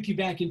 if I took you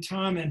back in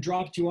time and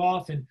dropped you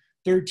off in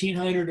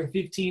 1300 or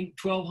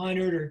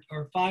 1200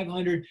 or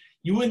 500,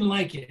 you wouldn't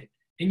like it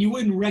and you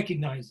wouldn't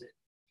recognize it.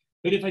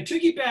 But if I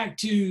took you back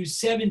to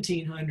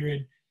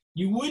 1700,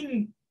 you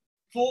wouldn't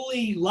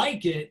fully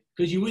like it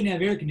because you wouldn't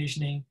have air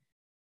conditioning,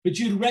 but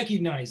you'd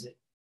recognize it.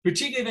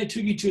 Particularly if I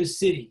took you to a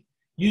city,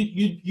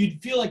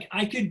 you'd feel like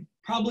I could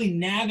probably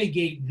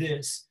navigate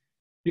this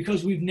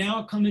because we've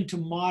now come into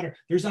modern.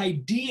 There's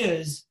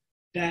ideas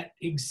that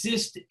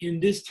exist in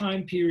this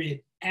time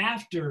period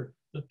after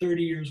the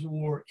 30 Years'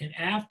 War and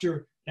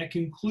after that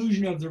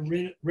conclusion of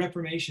the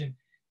Reformation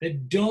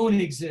that don't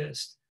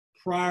exist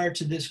prior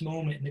to this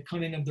moment in the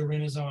coming of the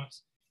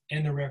Renaissance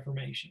and the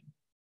Reformation.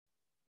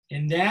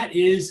 And that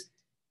is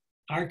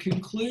our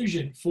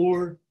conclusion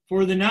for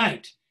the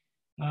night.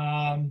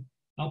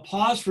 I'll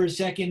pause for a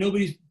second.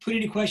 Nobody's put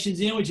any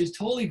questions in, which is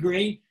totally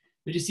great.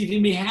 But just see if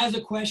anybody has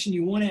a question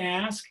you want to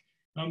ask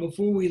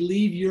before we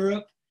leave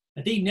Europe.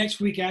 I think next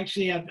week,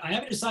 actually, I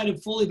haven't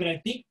decided fully, but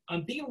I'm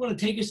thinking we're going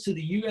to take us to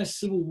the U.S.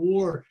 Civil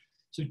War,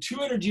 so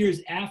 200 years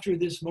after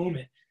this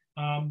moment.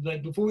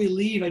 But before we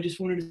leave, I just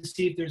wanted to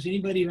see if there's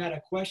anybody who had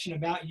a question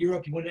about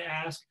Europe you wanted to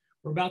ask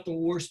or about the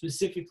war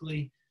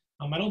specifically.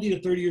 I don't think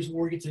the 30 Years'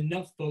 War gets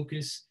enough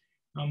focus.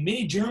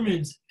 Many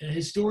Germans,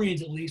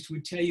 historians at least,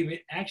 would tell you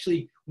it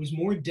actually was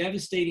more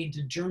devastating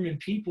to German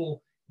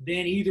people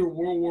than either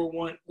World War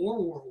I or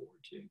World War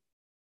II.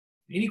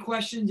 Any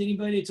questions,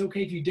 anybody? It's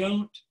okay if you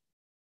don't.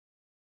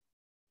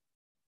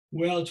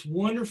 Well, it's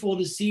wonderful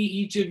to see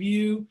each of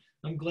you.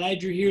 I'm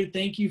glad you're here.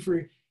 Thank you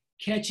for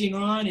catching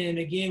on. And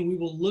again, we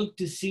will look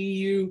to see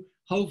you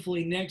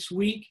hopefully next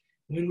week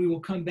when we will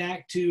come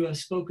back to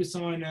focus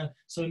on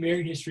some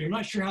American history. I'm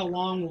not sure how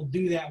long we'll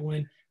do that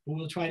one, but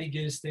we'll try to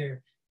get us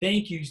there.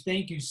 Thank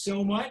you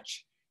so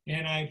much.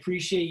 And I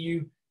appreciate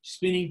you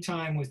spending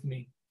time with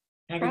me.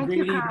 Have a great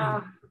evening.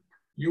 Carl.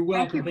 You're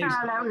welcome. Thank you,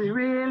 Carl. That was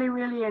really,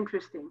 really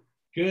interesting.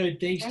 Good.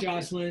 Thanks,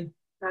 Jocelyn.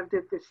 Loved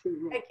it this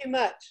evening. Thank you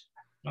much.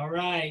 All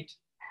right.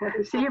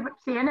 See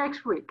you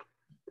next week.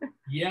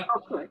 Yep.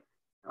 Hopefully.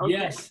 Okay.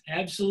 Yes,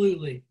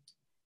 absolutely.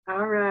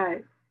 All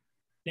right.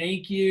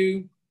 Thank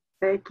you.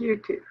 Thank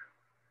you too.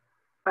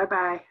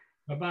 Bye-bye.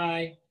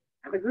 Bye-bye.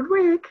 Have a good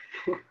week.